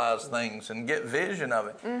visualize things and get vision of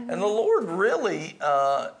it. And the Lord really,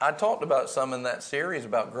 I talked about some in that series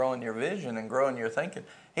about growing your vision and growing your thinking.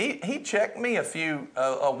 He checked me a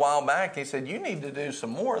while back. He said, you need to do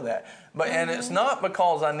some more of that. And it's not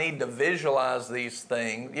because I need to visualize these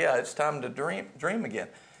things. Yeah, it's time to dream again.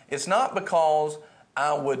 It's not because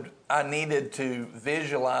I needed to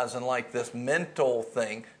visualize and like this mental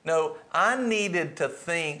thing. No, I needed to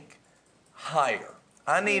think higher.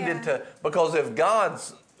 I needed to, because if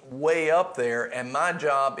God's way up there and my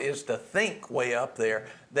job is to think way up there,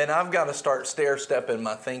 then I've got to start stair-stepping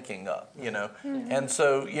my thinking up, And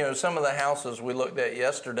so, some of the houses we looked at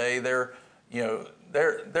yesterday, they're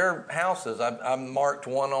houses. I marked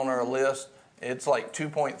one on our list. It's like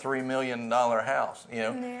 $2.3 million house,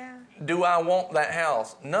 Yeah. Do I want that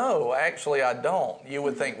house? No, actually I don't. You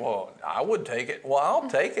would think, well, I would take it. Well, I'll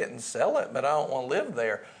take it and sell it, but I don't want to live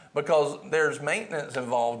there because there's maintenance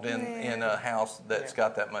involved in a house that's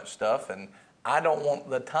got that much stuff, and I don't want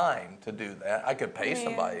the time to do that. I could pay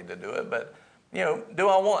somebody to do it, but do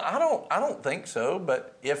I want? I don't think so.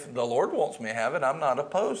 But if the Lord wants me to have it, I'm not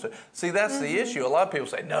opposed to it. See, that's the issue. A lot of people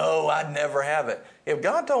say, no, I'd never have it. If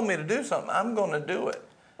God told me to do something, I'm going to do it.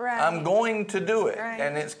 Right. I'm going to do it. Right.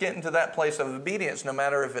 And it's getting to that place of obedience, no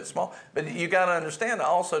matter if it's small. But you got to understand, I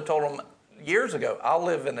also told them years ago, I'll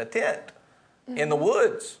live in a tent in the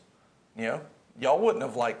woods. Y'all wouldn't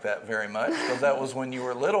have liked that very much because that was when you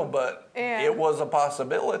were little, but it was a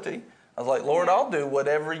possibility. I was like, Lord, I'll do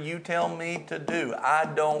whatever you tell me to do. I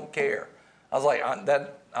don't care. I was like,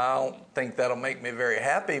 I don't think that'll make me very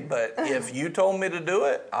happy, but if you told me to do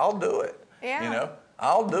it, I'll do it. Yeah.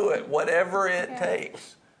 I'll do it, whatever it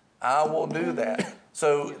takes. I will do that.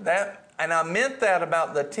 So and I meant that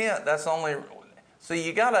about the tent. That's only, so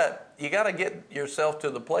you gotta get yourself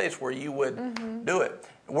to the place where you would do it,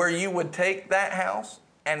 where you would take that house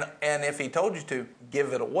and if he told you to,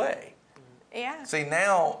 give it away. Yeah. See,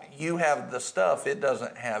 now you have the stuff, it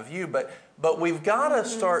doesn't have you, but we've got to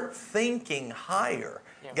start thinking higher.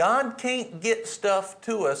 Yeah. God can't get stuff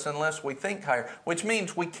to us unless we think higher, which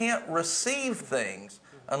means we can't receive things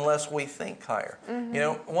unless we think higher.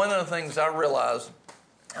 One of the things I realized,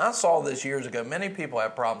 I saw this years ago, many people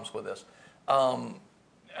have problems with this. I'm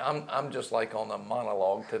just like on a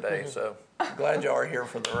monologue today, so glad you are here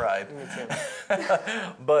for the ride. Me too.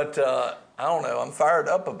 But I don't know, I'm fired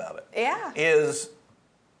up about it. Yeah. Is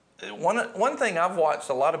one thing I've watched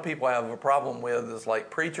a lot of people have a problem with is like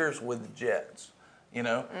preachers with jets,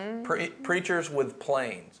 preachers with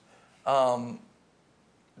planes. And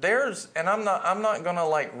I'm not going to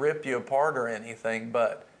like rip you apart or anything,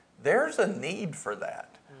 but there's a need for that.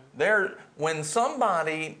 When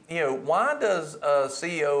somebody, why does a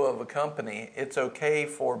CEO of a company, it's okay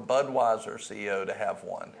for Budweiser CEO to have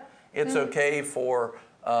one. It's okay for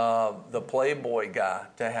the Playboy guy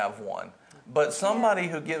to have one. But somebody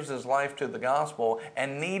who gives his life to the gospel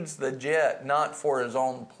and needs the jet not for his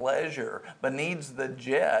own pleasure, but needs the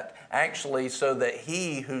jet actually so that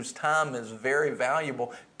he, whose time is very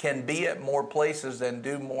valuable, can be at more places and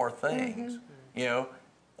do more things.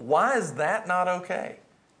 Why is that not okay?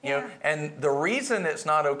 And the reason it's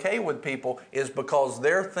not okay with people is because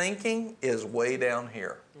their thinking is way down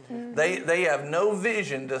here. They have no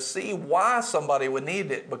vision to see why somebody would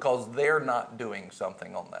need it because they're not doing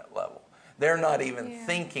something on that level. They're not even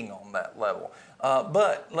thinking on that level.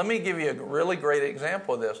 But let me give you a really great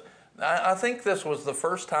example of this. I think this was the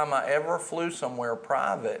first time I ever flew somewhere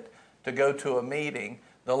private to go to a meeting.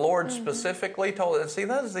 The Lord specifically told us. See,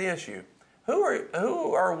 that's the issue. Who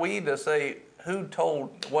are we to say who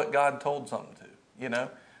told what God told something to?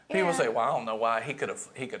 People say, "Well, I don't know why he could have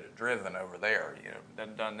driven over there,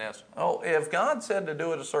 done this." Oh, if God said to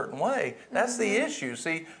do it a certain way, that's the issue.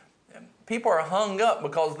 See, people are hung up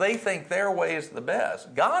because they think their way is the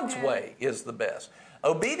best. God's way is the best.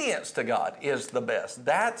 Obedience to God is the best.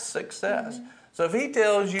 That's success. So if he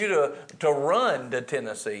tells you to run to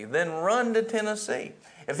Tennessee, then run to Tennessee.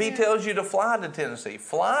 If he tells you to fly to Tennessee,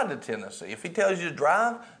 fly to Tennessee. If he tells you to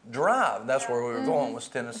drive, drive. That's where we were going, was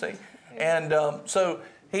Tennessee. And so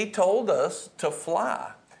he told us to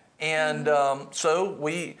fly. And so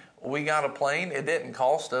we got a plane. It didn't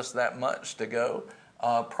cost us that much to go.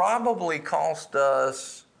 Probably cost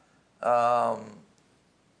us $300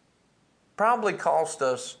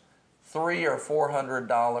 or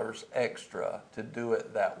 $400 extra to do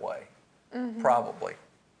it that way. Probably,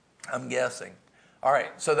 I'm guessing. All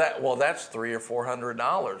right, so that's $300 or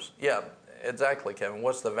 $400. Yeah, exactly, Kevin.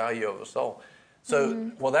 What's the value of a soul?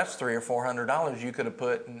 So, that's $300 or $400 you could have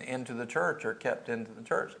put into the church or kept into the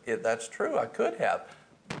church. That's true. I could have.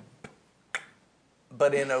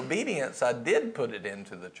 but in obedience, I did put it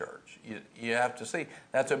into the church. You have to see.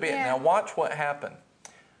 That's obedience. Yeah. Now watch what happened.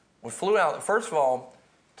 We flew out. First of all,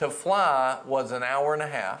 to fly was an hour and a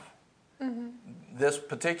half. This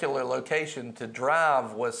particular location to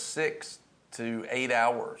drive was 6 to 8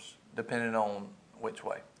 hours, depending on which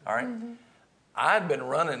way. All right. I'd been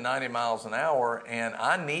running 90 miles an hour, and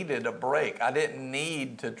I needed a break. I didn't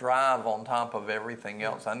need to drive on top of everything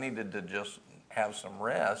else. I needed to just have some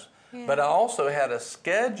rest. Yeah. But I also had a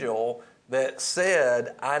schedule that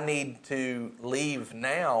said I need to leave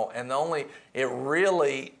now, and the only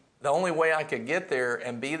way I could get there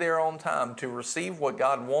and be there on time to receive what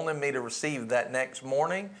God wanted me to receive that next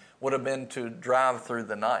morning would have been to drive through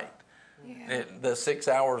the night. Yeah. The 6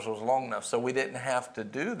 hours was long enough, so we didn't have to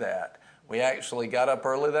do that. We actually got up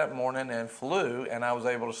early that morning and flew, and I was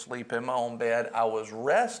able to sleep in my own bed. I was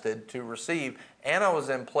rested to receive, and I was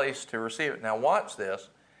in place to receive it. Now watch this.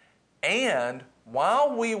 And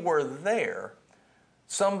while we were there,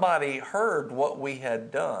 somebody heard what we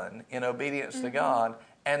had done in obedience to God,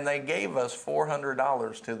 and they gave us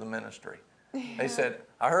 $400 to the ministry. Yeah. They said,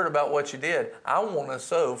 I heard about what you did. I want to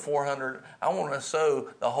sow $400. I want to sow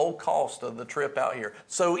the whole cost of the trip out here.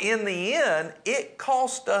 So in the end, it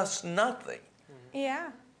cost us nothing.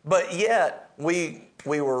 Yeah. But yet, we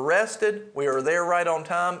were rested, we were there right on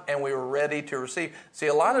time, and we were ready to receive. See,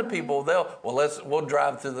 a lot of people, we'll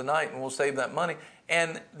drive through the night and we'll save that money.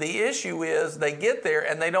 And the issue is they get there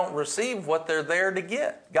and they don't receive what they're there to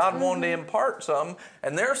get. God wanted to impart something,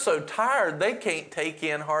 and they're so tired they can't take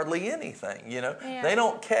in hardly anything, Yeah. They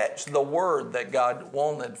don't catch the word that God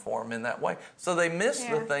wanted for them in that way. So they miss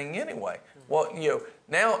the thing anyway. Well,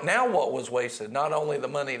 now what was wasted? Not only the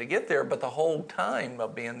money to get there, but the whole time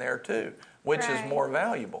of being there too, which is more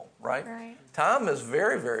valuable, right? Time is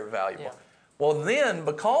very, very valuable. Yeah. Well, then,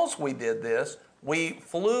 because we did this, we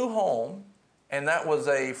flew home, and that was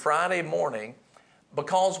a Friday morning.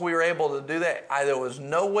 Because we were able to do that, there was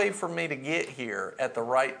no way for me to get here at the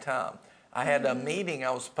right time. I had a meeting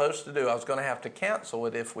I was supposed to do. I was going to have to cancel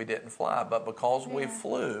it if we didn't fly, but because we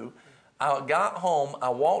flew, I got home, I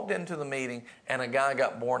walked into the meeting, and a guy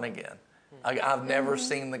got born again. I've never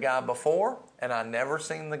seen the guy before, and I've never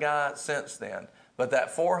seen the guy since then. But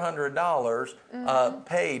that $400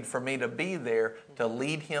 paid for me to be there to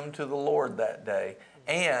lead him to the Lord that day.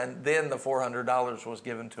 And then the $400 was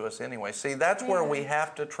given to us anyway. See, that's where we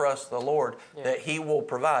have to trust the Lord that He will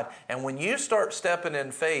provide. And when you start stepping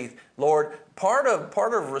in faith, Lord, part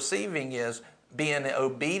of receiving is being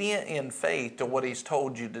obedient in faith to what He's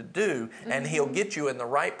told you to do, and He'll get you in the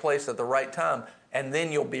right place at the right time, and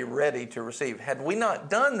then you'll be ready to receive. Had we not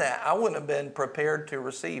done that, I wouldn't have been prepared to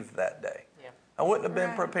receive that day. Yeah. I wouldn't have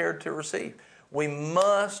been prepared to receive. We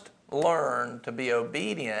must learn to be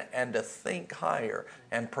obedient and to think higher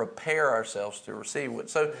and prepare ourselves to receive it.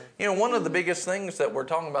 So, one of the biggest things that we're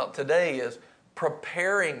talking about today is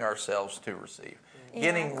preparing ourselves to receive,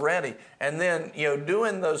 getting ready, and then,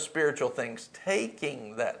 doing those spiritual things,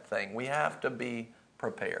 taking that thing. We have to be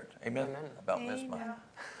prepared. Amen? About Miss Maya.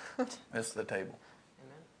 Miss the table.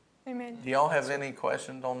 Amen. Do y'all have any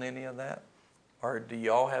questions on any of that? Or do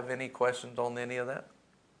y'all have any questions on any of that?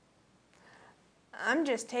 I'm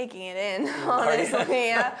just taking it in, honestly.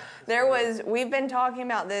 Yeah. We've been talking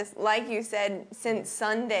about this, like you said, since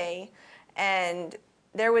Sunday, and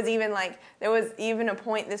there was even a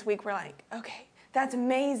point this week where okay, that's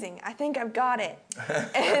amazing. I think I've got it.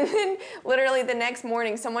 And then literally the next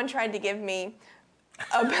morning, someone tried to give me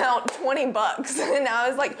about $20, and I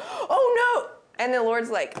was like, oh no. And the Lord's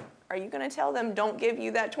like, are you going to tell them don't give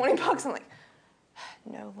you that $20? I'm like,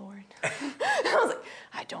 no, Lord. I was like,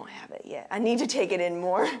 I don't have it yet. I need to take it in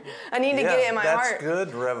more. I need to get it in my heart. That's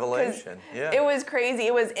good revelation. Yeah. It was crazy.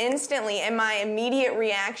 It was instantly, and my immediate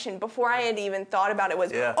reaction before I had even thought about it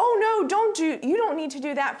was, oh no, you don't need to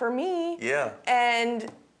do that for me. Yeah.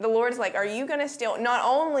 And the Lord's like, are you going to still, not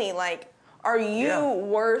only are you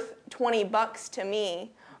worth $20 to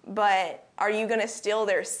me, but are you going to steal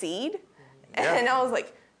their seed? Yeah. And I was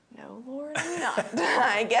like, no, Lord, I'm not.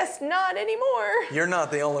 I guess not anymore. You're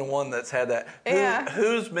not the only one that's had that. Yeah.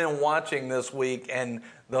 Who's been watching this week and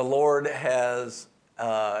the Lord has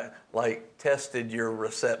tested your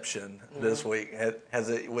reception this week? Has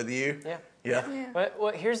it with you? Yeah.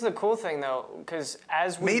 But here's the cool thing though, because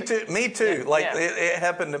as we me too. Yeah. It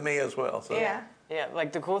happened to me as well. So. Yeah. Yeah,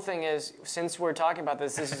 like the cool thing is, since we're talking about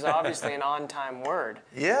this is obviously an on-time word.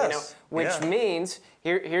 Yes. Which means,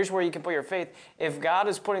 here's where you can put your faith. If God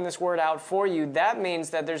is putting this word out for you, that means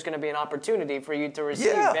that there's going to be an opportunity for you to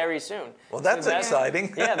receive very soon. Well, that's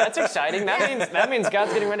exciting. Yeah, that's exciting. That means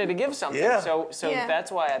God's getting ready to give something. Yeah. So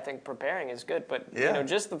that's why I think preparing is good. But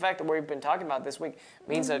just the fact that we've been talking about this week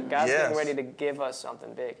means that God's getting ready to give us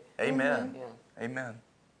something big. Amen. Yeah. Amen.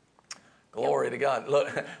 Glory to God.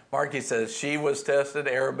 Look, Marky says she was tested,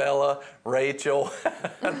 Arabella, Rachel.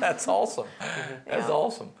 That's awesome. That's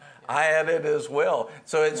awesome. I had it as well.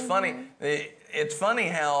 So it's funny. It's funny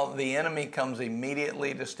how the enemy comes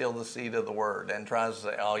immediately to steal the seed of the word and tries to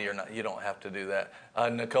say, "Oh, you don't have to do that."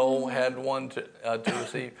 Nicole had one to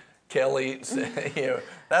receive. Kelly,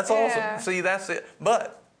 that's awesome. See, that's it.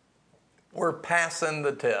 But we're passing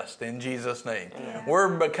the test in Jesus' name. Yeah.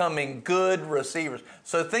 We're becoming good receivers.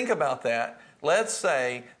 So think about that. Let's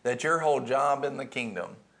say that your whole job in the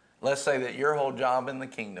kingdom,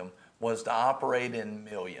 was to operate in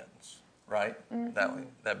millions, right?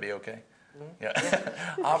 That'd be okay? Yeah.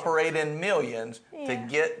 Operate in millions to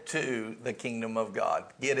get to the kingdom of God.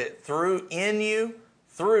 Get it in you,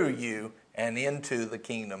 through you, and into the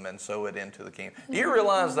kingdom, and sow it into the kingdom. Do you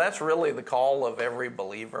realize that's really the call of every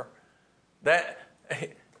believer?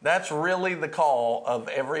 That's really the call of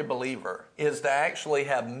every believer, is to actually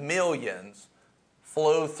have millions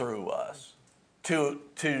flow through us to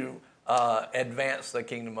advance the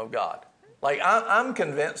kingdom of God. Like, I'm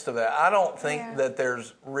convinced of that. I don't think that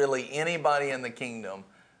there's really anybody in the kingdom.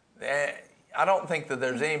 I don't think that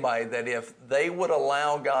there's anybody that if they would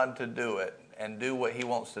allow God to do it and do what he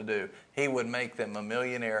wants to do, he would make them a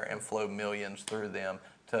millionaire and flow millions through them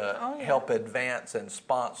to help advance and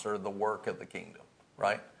sponsor the work of the kingdom,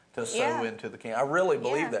 right? To sow into the kingdom. I really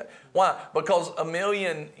believe that. Why? Because a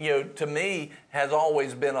million, to me, has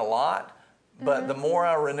always been a lot. But the more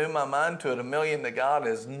I renew my mind to it, a million to God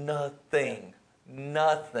is nothing.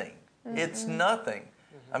 Nothing. It's nothing.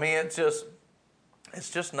 I mean, it's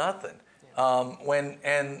just nothing.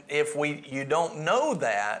 If you don't know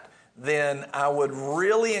that, then I would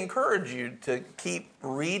really encourage you to keep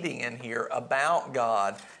reading in here about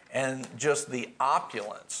God and just the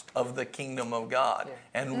opulence of the kingdom of God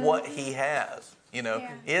and what he has.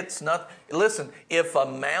 It's not. Listen, if a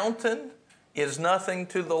mountain is nothing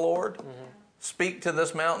to the Lord, speak to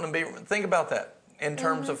this mountain and think about that in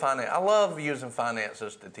terms of finance. I love using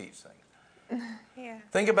finances to teach things.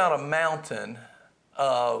 Think about a mountain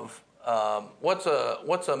of what's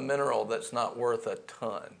a mineral that's not worth a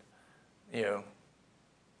ton.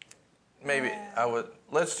 Maybe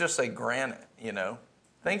let's just say granite,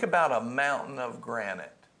 Think about a mountain of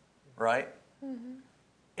granite, right?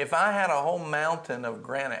 If I had a whole mountain of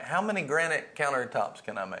granite, how many granite countertops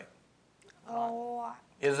can I make? A lot.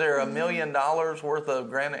 Is there $1 million worth of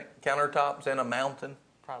granite countertops in a mountain?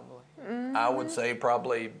 Probably. I would say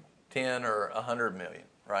probably 10 or 100 million,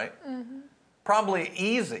 right? Probably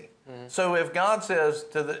easy. So if God says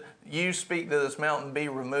you speak to this mountain, be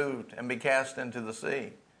removed and be cast into the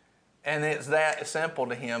sea, and it's that simple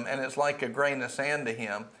to him, and it's like a grain of sand to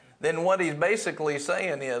him, then what he's basically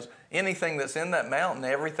saying is anything that's in that mountain,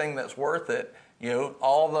 everything that's worth it,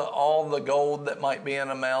 all the gold that might be in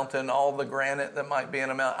a mountain, all the granite that might be in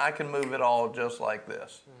a mountain, I can move it all just like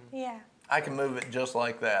this. Yeah. I can move it just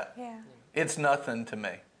like that. Yeah. It's nothing to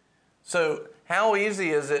me. So how easy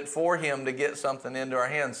is it for him to get something into our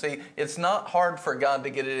hands? See, it's not hard for God to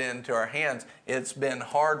get it into our hands. It's been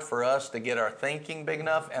hard for us to get our thinking big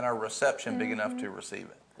enough and our reception big enough to receive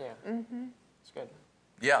it. Yeah. It's good.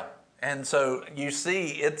 Yeah. And so you see,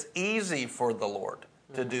 it's easy for the Lord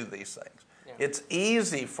to do these things. Yeah. It's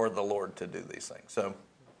easy for the Lord to do these things. So,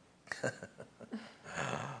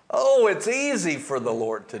 it's easy for the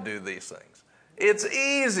Lord to do these things. It's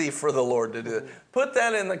easy for the Lord to do it. Put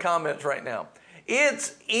that in the comments right now.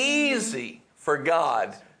 It's easy for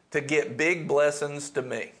God to get big blessings to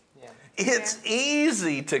me. Yeah. It's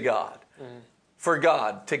easy to God for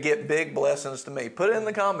God to get big blessings to me. Put it in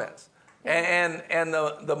the comments. And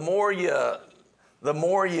the more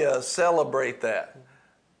you celebrate that,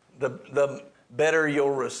 the better you'll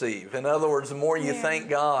receive. In other words, the more you thank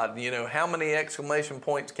God, how many exclamation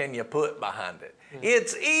points can you put behind it?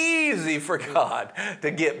 It's easy for God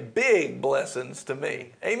to get big blessings to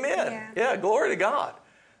me. Amen. Yeah, glory to God.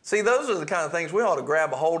 See, those are the kind of things we ought to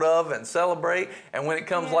grab a hold of and celebrate. And when it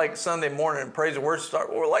comes like Sunday morning and praise and worship,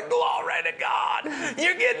 we're like, glory to God.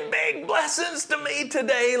 You're getting big blessings to me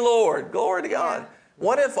today, Lord. Glory to God.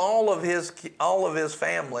 What if all of his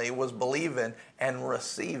family was believing and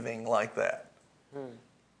receiving like that?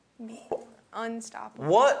 Unstoppable.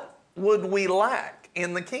 What would we lack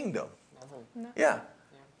in the kingdom? Yeah.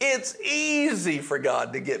 It's easy for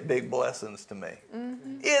God to get big blessings to me.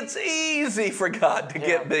 It's easy for God to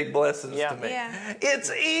get big blessings to me. Yeah. It's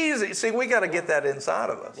easy. See, we got to get that inside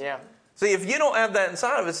of us. Yeah. See, if you don't have that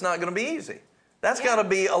inside of it, it's not going to be easy. That's got to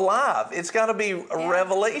be alive. It's got to be a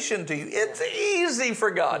revelation to you. It's easy for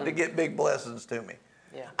God to get big blessings to me.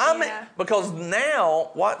 Yeah. Because now,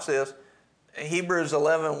 watch this, Hebrews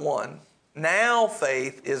 11:1. Now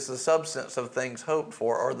faith is the substance of things hoped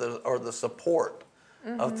for, or the support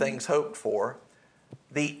of things hoped for,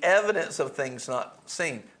 the evidence of things not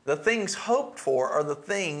seen. The things hoped for are the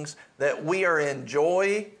things that we are in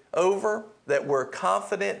joy over, that we're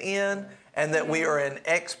confident in, and that we are in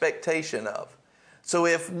expectation of. So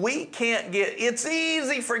if we can't it's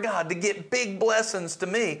easy for God to get big blessings to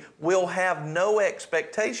me. We'll have no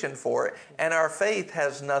expectation for it, and our faith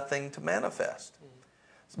has nothing to manifest.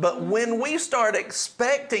 But when we start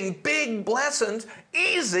expecting big blessings,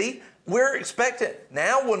 easy, we're expecting.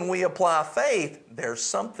 Now when we apply faith, there's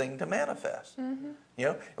something to manifest. You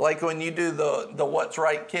know, like when you do the What's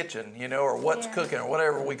Right Kitchen, you know, or What's Cooking, or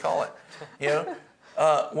whatever we call it. You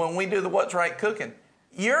know, when we do the What's Right Cooking,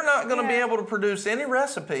 you're not going to be able to produce any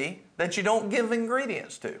recipe that you don't give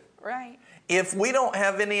ingredients to. Right. If we don't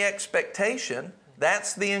have any expectation,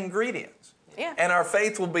 that's the ingredients. Yeah. And our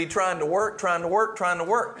faith will be trying to work.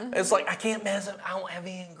 It's like, I can't mess up. I don't have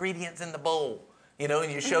any ingredients in the bowl. You know,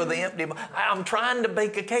 and you show the empty bowl. I'm trying to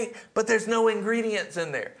bake a cake, but there's no ingredients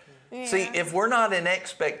in there. Yeah. See, if we're not in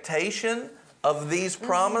expectation of these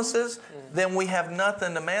promises, then we have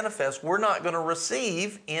nothing to manifest. We're not going to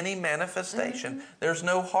receive any manifestation. There's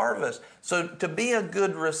no harvest. So to be a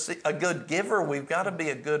good giver, we've got to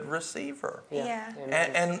be a good receiver. Yeah.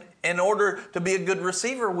 And in order to be a good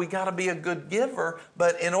receiver, we got to be a good giver.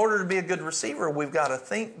 But in order to be a good receiver, we've got to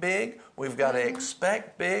think big. We've got to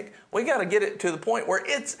expect big. We got to get it to the point where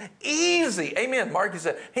it's easy. Amen. Marky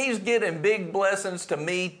said, he's getting big blessings to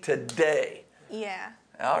me today. Yeah.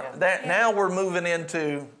 Now we're moving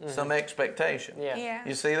into some expectation. Yeah.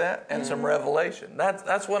 You see that? And some revelation.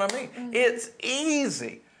 That's what I mean. It's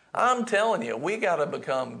easy. I'm telling you, we got to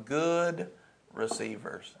become good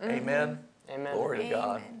receivers. Amen? Amen. Glory to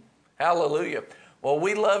God. Hallelujah. Well,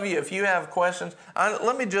 we love you. If you have questions,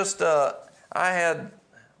 let me just, I had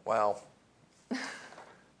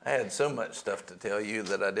so much stuff to tell you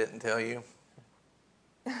that I didn't tell you.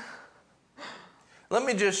 Let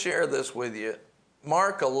me just share this with you.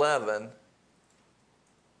 Mark 11,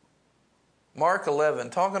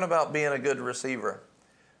 talking about being a good receiver.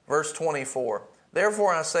 Verse 24,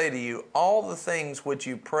 therefore I say to you, all the things which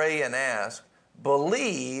you pray and ask,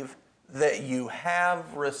 believe that you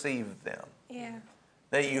have received them. Yeah.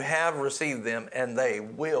 That you have received them, and they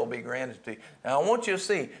will be granted to you. Now I want you to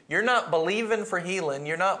see, you're not believing for healing,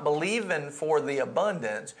 you're not believing for the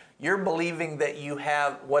abundance, you're believing that you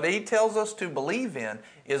have, what he tells us to believe in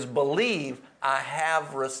is believe I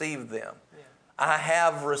have received them. I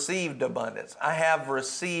have received abundance. I have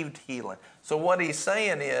received healing. So what he's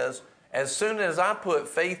saying is, as soon as I put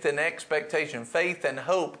faith and expectation, faith and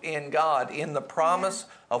hope in God, in the promise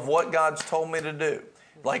of what God's told me to do,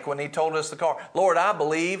 like when he told us the car, Lord, I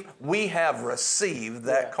believe we have received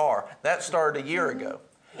that car. That started a year ago.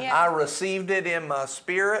 Yeah. I received it in my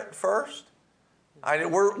spirit first.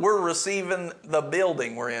 We're receiving the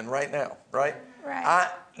building we're in right now, right?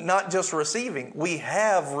 Right. Not just receiving, we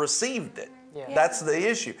have received it. Yeah. That's the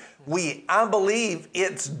issue. I believe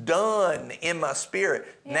it's done in my spirit.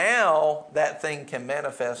 Yeah. Now that thing can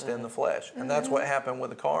manifest in the flesh. And that's what happened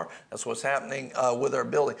with the car. That's what's happening with our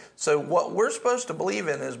building. So what we're supposed to believe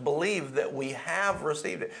in is believe that we have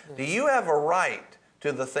received it. Do you have a right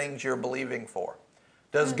to the things you're believing for?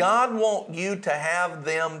 Does God want you to have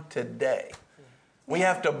them today? We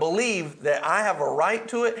have to believe that I have a right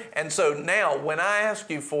to it. And so now when I ask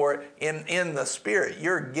you for it in the Spirit,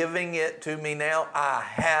 you're giving it to me now. I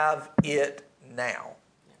have it now.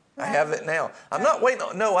 I have it now. I'm not waiting.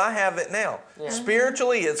 No, I have it now. Yeah.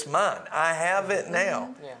 Spiritually, it's mine. I have it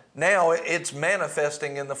now. Yeah. Now it's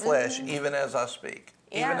manifesting in the flesh even as I speak.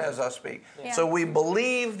 Even as I speak. Yeah. So we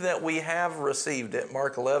believe that we have received it.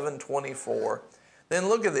 Mark 11:24. Then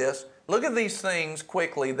look at this. Look at these things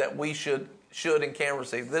quickly that we should and can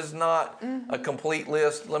receive. This is not a complete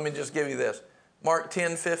list. Let me just give you this. Mark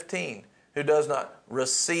 10:15. Who does not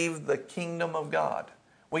receive the kingdom of God?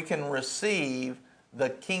 We can receive the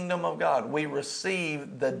kingdom of God. We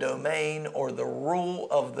receive the domain or the rule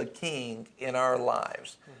of the king in our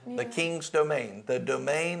lives. Yeah. The king's domain, the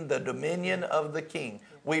dominion of the king.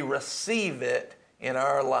 We receive it in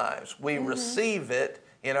our lives. We receive it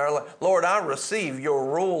in our life. Lord, I receive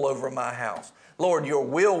your rule over my house. Lord, your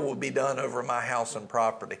will be done over my house and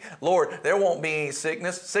property. Lord, there won't be any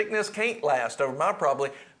sickness. Sickness can't last over my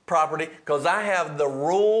property because I have the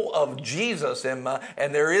rule of Jesus in my,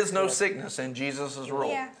 and there is no sickness in Jesus' rule.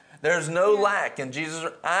 Yeah. There's no lack in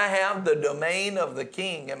Jesus. I have the domain of the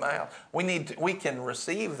King in my house. We can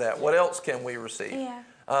receive that. What else can we receive? Yeah.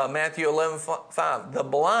 Matthew 11:5. The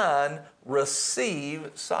blind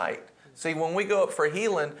receive sight. See, when we go up for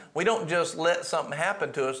healing, we don't just let something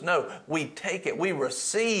happen to us. No, we take it. We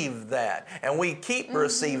receive that. And we keep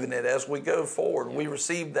receiving it as we go forward. We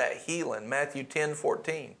receive that healing. Matthew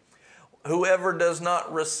 10:14. Whoever does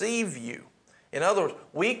not receive you. In other words,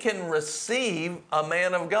 we can receive a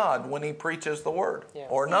man of God when he preaches the word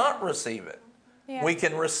or not receive it. Yeah. We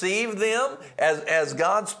can receive them as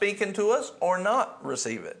God speaking to us or not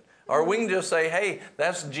receive it. Or we can just say, hey,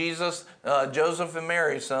 that's Jesus, Joseph and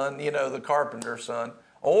Mary's son, the carpenter's son.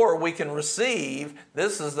 Or we can receive,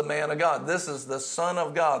 this is the man of God. This is the Son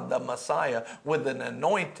of God, the Messiah, with an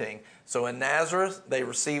anointing. So in Nazareth, they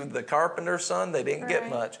received the carpenter's son. They didn't get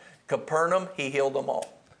much. Capernaum, he healed them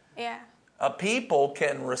all. Yeah. A people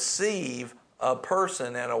can receive a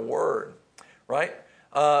person and a word, right?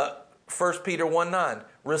 1 Peter 1:9,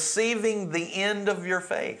 receiving the end of your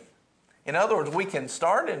faith. In other words, we can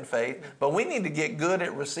start in faith, but we need to get good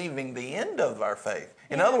at receiving the end of our faith.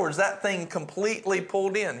 In other words, that thing completely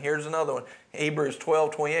pulled in. Here's another one, Hebrews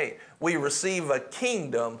 12:28. We receive a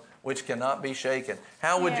kingdom which cannot be shaken.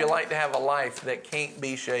 How would you like to have a life that can't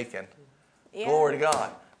be shaken? Yeah. Glory to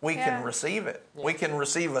God. We can receive it. We can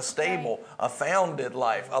receive a stable, a founded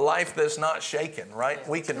life, a life that's not shaken, right?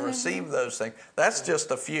 We can receive those things. That's just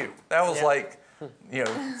a few. That was like,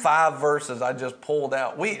 5 verses I just pulled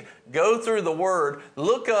out. We go through the Word,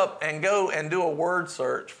 look up and go and do a word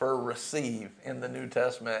search for receive in the New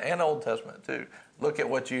Testament and Old Testament too. Look at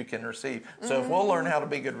what you can receive. So if we'll learn how to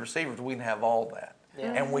be good receivers, we can have all that.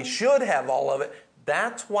 And we should have all of it.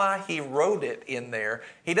 That's why he wrote it in there.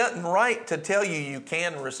 He doesn't write to tell you you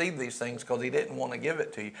can receive these things because he didn't want to give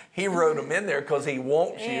it to you. He wrote them in there because he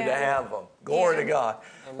wants you to have them. Glory to God.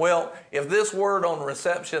 Well, if this word on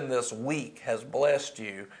reception this week has blessed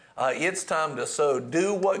you, it's time to sow.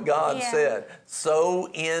 Do what God said. Sow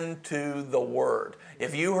into the word.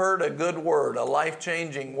 If you heard a good word, a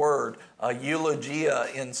life-changing word, a eulogia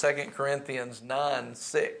in 2 Corinthians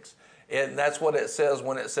 9:6, and that's what it says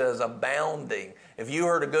when it says abounding. If you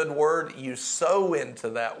heard a good word, you sow into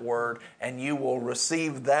that word and you will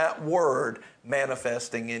receive that word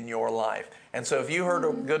manifesting in your life. And so if you heard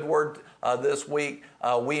a good word this week,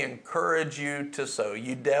 we encourage you to sow.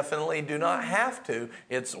 You definitely do not have to.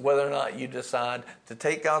 It's whether or not you decide to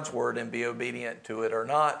take God's word and be obedient to it or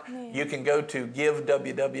not. You can go to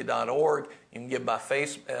giveww.org. You can give by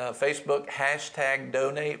Facebook,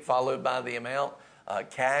 #donate, followed by the amount.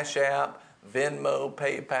 Cash App, Venmo,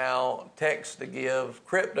 PayPal, text to give,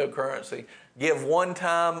 cryptocurrency. Give one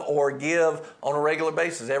time or give on a regular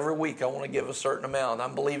basis. Every week I want to give a certain amount.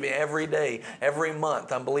 I'm believing every day, every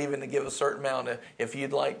month, I'm believing to give a certain amount. If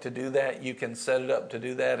you'd like to do that, you can set it up to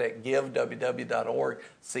do that at giveww.org.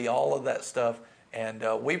 See all of that stuff. And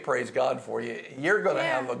we praise God for you. You're going to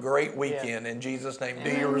have a great weekend in Jesus' name. Do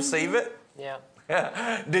you receive it? Yeah.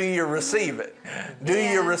 Do you receive it? Do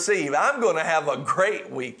you receive? I'm going to have a great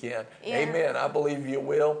weekend. Amen. I believe you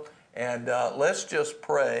will. And let's just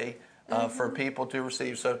pray for people to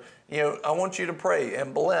receive. So, I want you to pray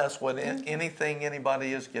and bless what anything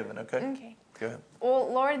anybody is given. Okay? Go ahead.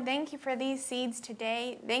 Well, Lord, thank you for these seeds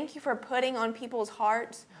today. Thank you for putting on people's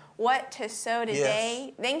hearts what to sow today.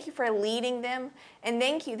 Yes. Thank you for leading them. And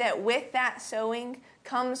thank you that with that sowing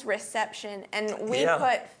comes reception. And we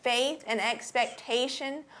put faith and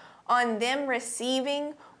expectation on them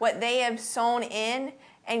receiving what they have sown in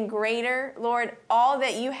and greater. Lord, all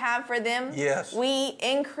that you have for them, we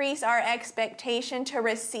increase our expectation to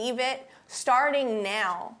receive it starting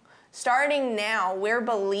now. Starting now, we're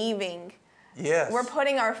believing. Yes. We're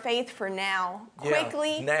putting our faith for now.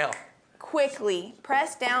 Quickly,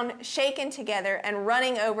 pressed down, shaken together, and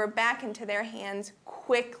running over back into their hands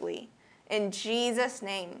quickly. In Jesus'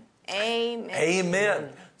 name, amen. Amen.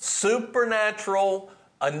 Supernatural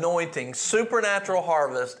anointing, supernatural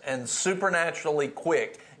harvest, and supernaturally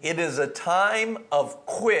quick. It is a time of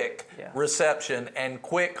quick reception and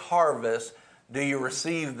quick harvest. Do you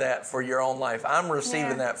receive that for your own life? I'm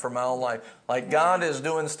receiving that for my own life. Like God is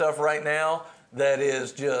doing stuff right now that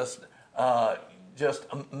is just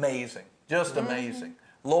amazing. Just amazing.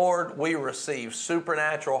 Lord, we receive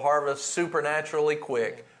supernatural harvest, supernaturally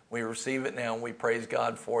quick. We receive it now and we praise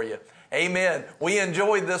God for you. Amen. We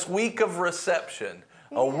enjoyed this week of reception.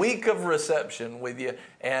 a week of reception with you,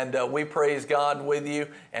 and we praise God with you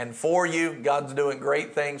and for you. God's doing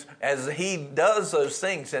great things. As He does those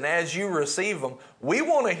things and as you receive them, we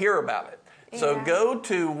want to hear about it. So go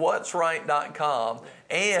to what'sright.com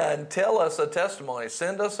and tell us a testimony.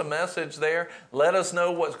 Send us a message there. Let us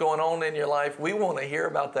know what's going on in your life. We want to hear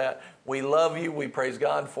about that. We love you. We praise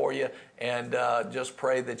God for you. And just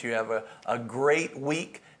pray that you have a great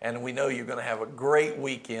week. And we know you're going to have a great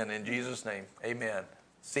weekend in Jesus' name. Amen.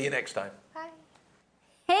 See you next time. Bye.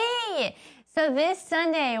 Hey! So this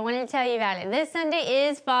Sunday, I wanted to tell you about it. This Sunday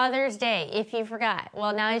is Father's Day, if you forgot.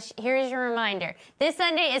 Well, now here's your reminder. This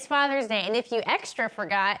Sunday is Father's Day, and if you extra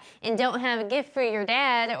forgot and don't have a gift for your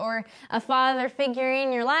dad or a father figure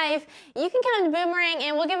in your life, you can come to Boomerang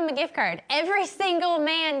and we'll give them a gift card. Every single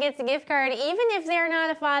man gets a gift card. Even if they're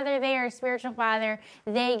not a father, they are a spiritual father,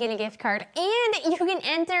 they get a gift card. And you can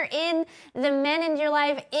enter in the men in your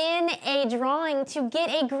life in a drawing to get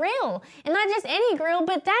a grill. And not just any grill,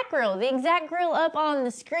 but that grill, the exact grill up on the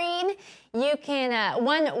screen. You can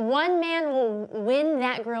one man will win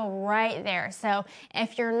that grill right there. So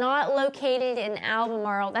if you're not located in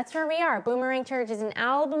Albemarle, that's where we are. Boomerang Church is in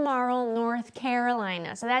Albemarle, North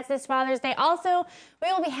Carolina. So that's this Father's Day. Also,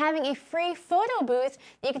 we will be having a free photo booth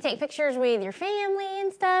that you can take pictures with your family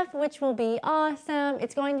and stuff, which will be awesome.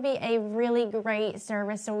 It's going to be a really great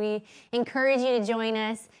service, so we encourage you to join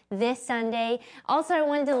us this Sunday. Also, I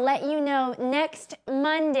wanted to let you know next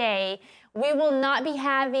Monday, we will not be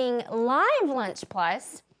having live Lunch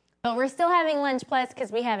Plus, but we're still having Lunch Plus because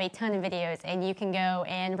we have a ton of videos and you can go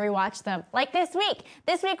and rewatch them. Like this week.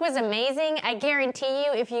 This week was amazing. I guarantee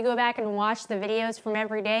you if you go back and watch the videos from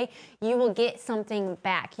every day, you will get something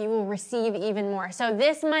back. You will receive even more. So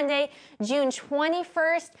this Monday, June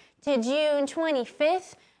 21st to June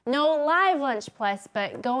 25th, no live Lunch Plus,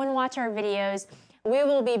 but go and watch our videos. We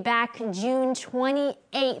will be back June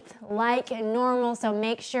 28th like normal, so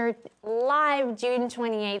make sure live June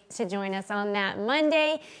 28th to join us on that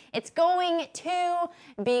Monday. It's going to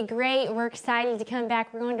be great. We're excited to come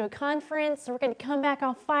back. We're going to a conference. We're going to come back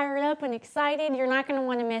all fired up and excited. You're not going to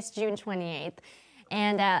want to miss June 28th.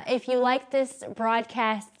 And if you like this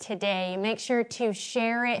broadcast today, make sure to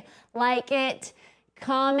share it, like it,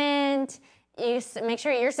 comment. Make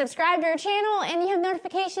sure you're subscribed to our channel and you have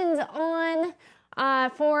notifications on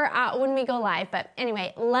for when we go live. But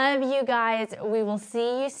anyway, love you guys. We will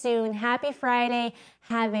see you soon. Happy Friday.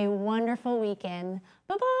 Have a wonderful weekend.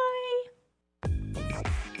 Bye-bye.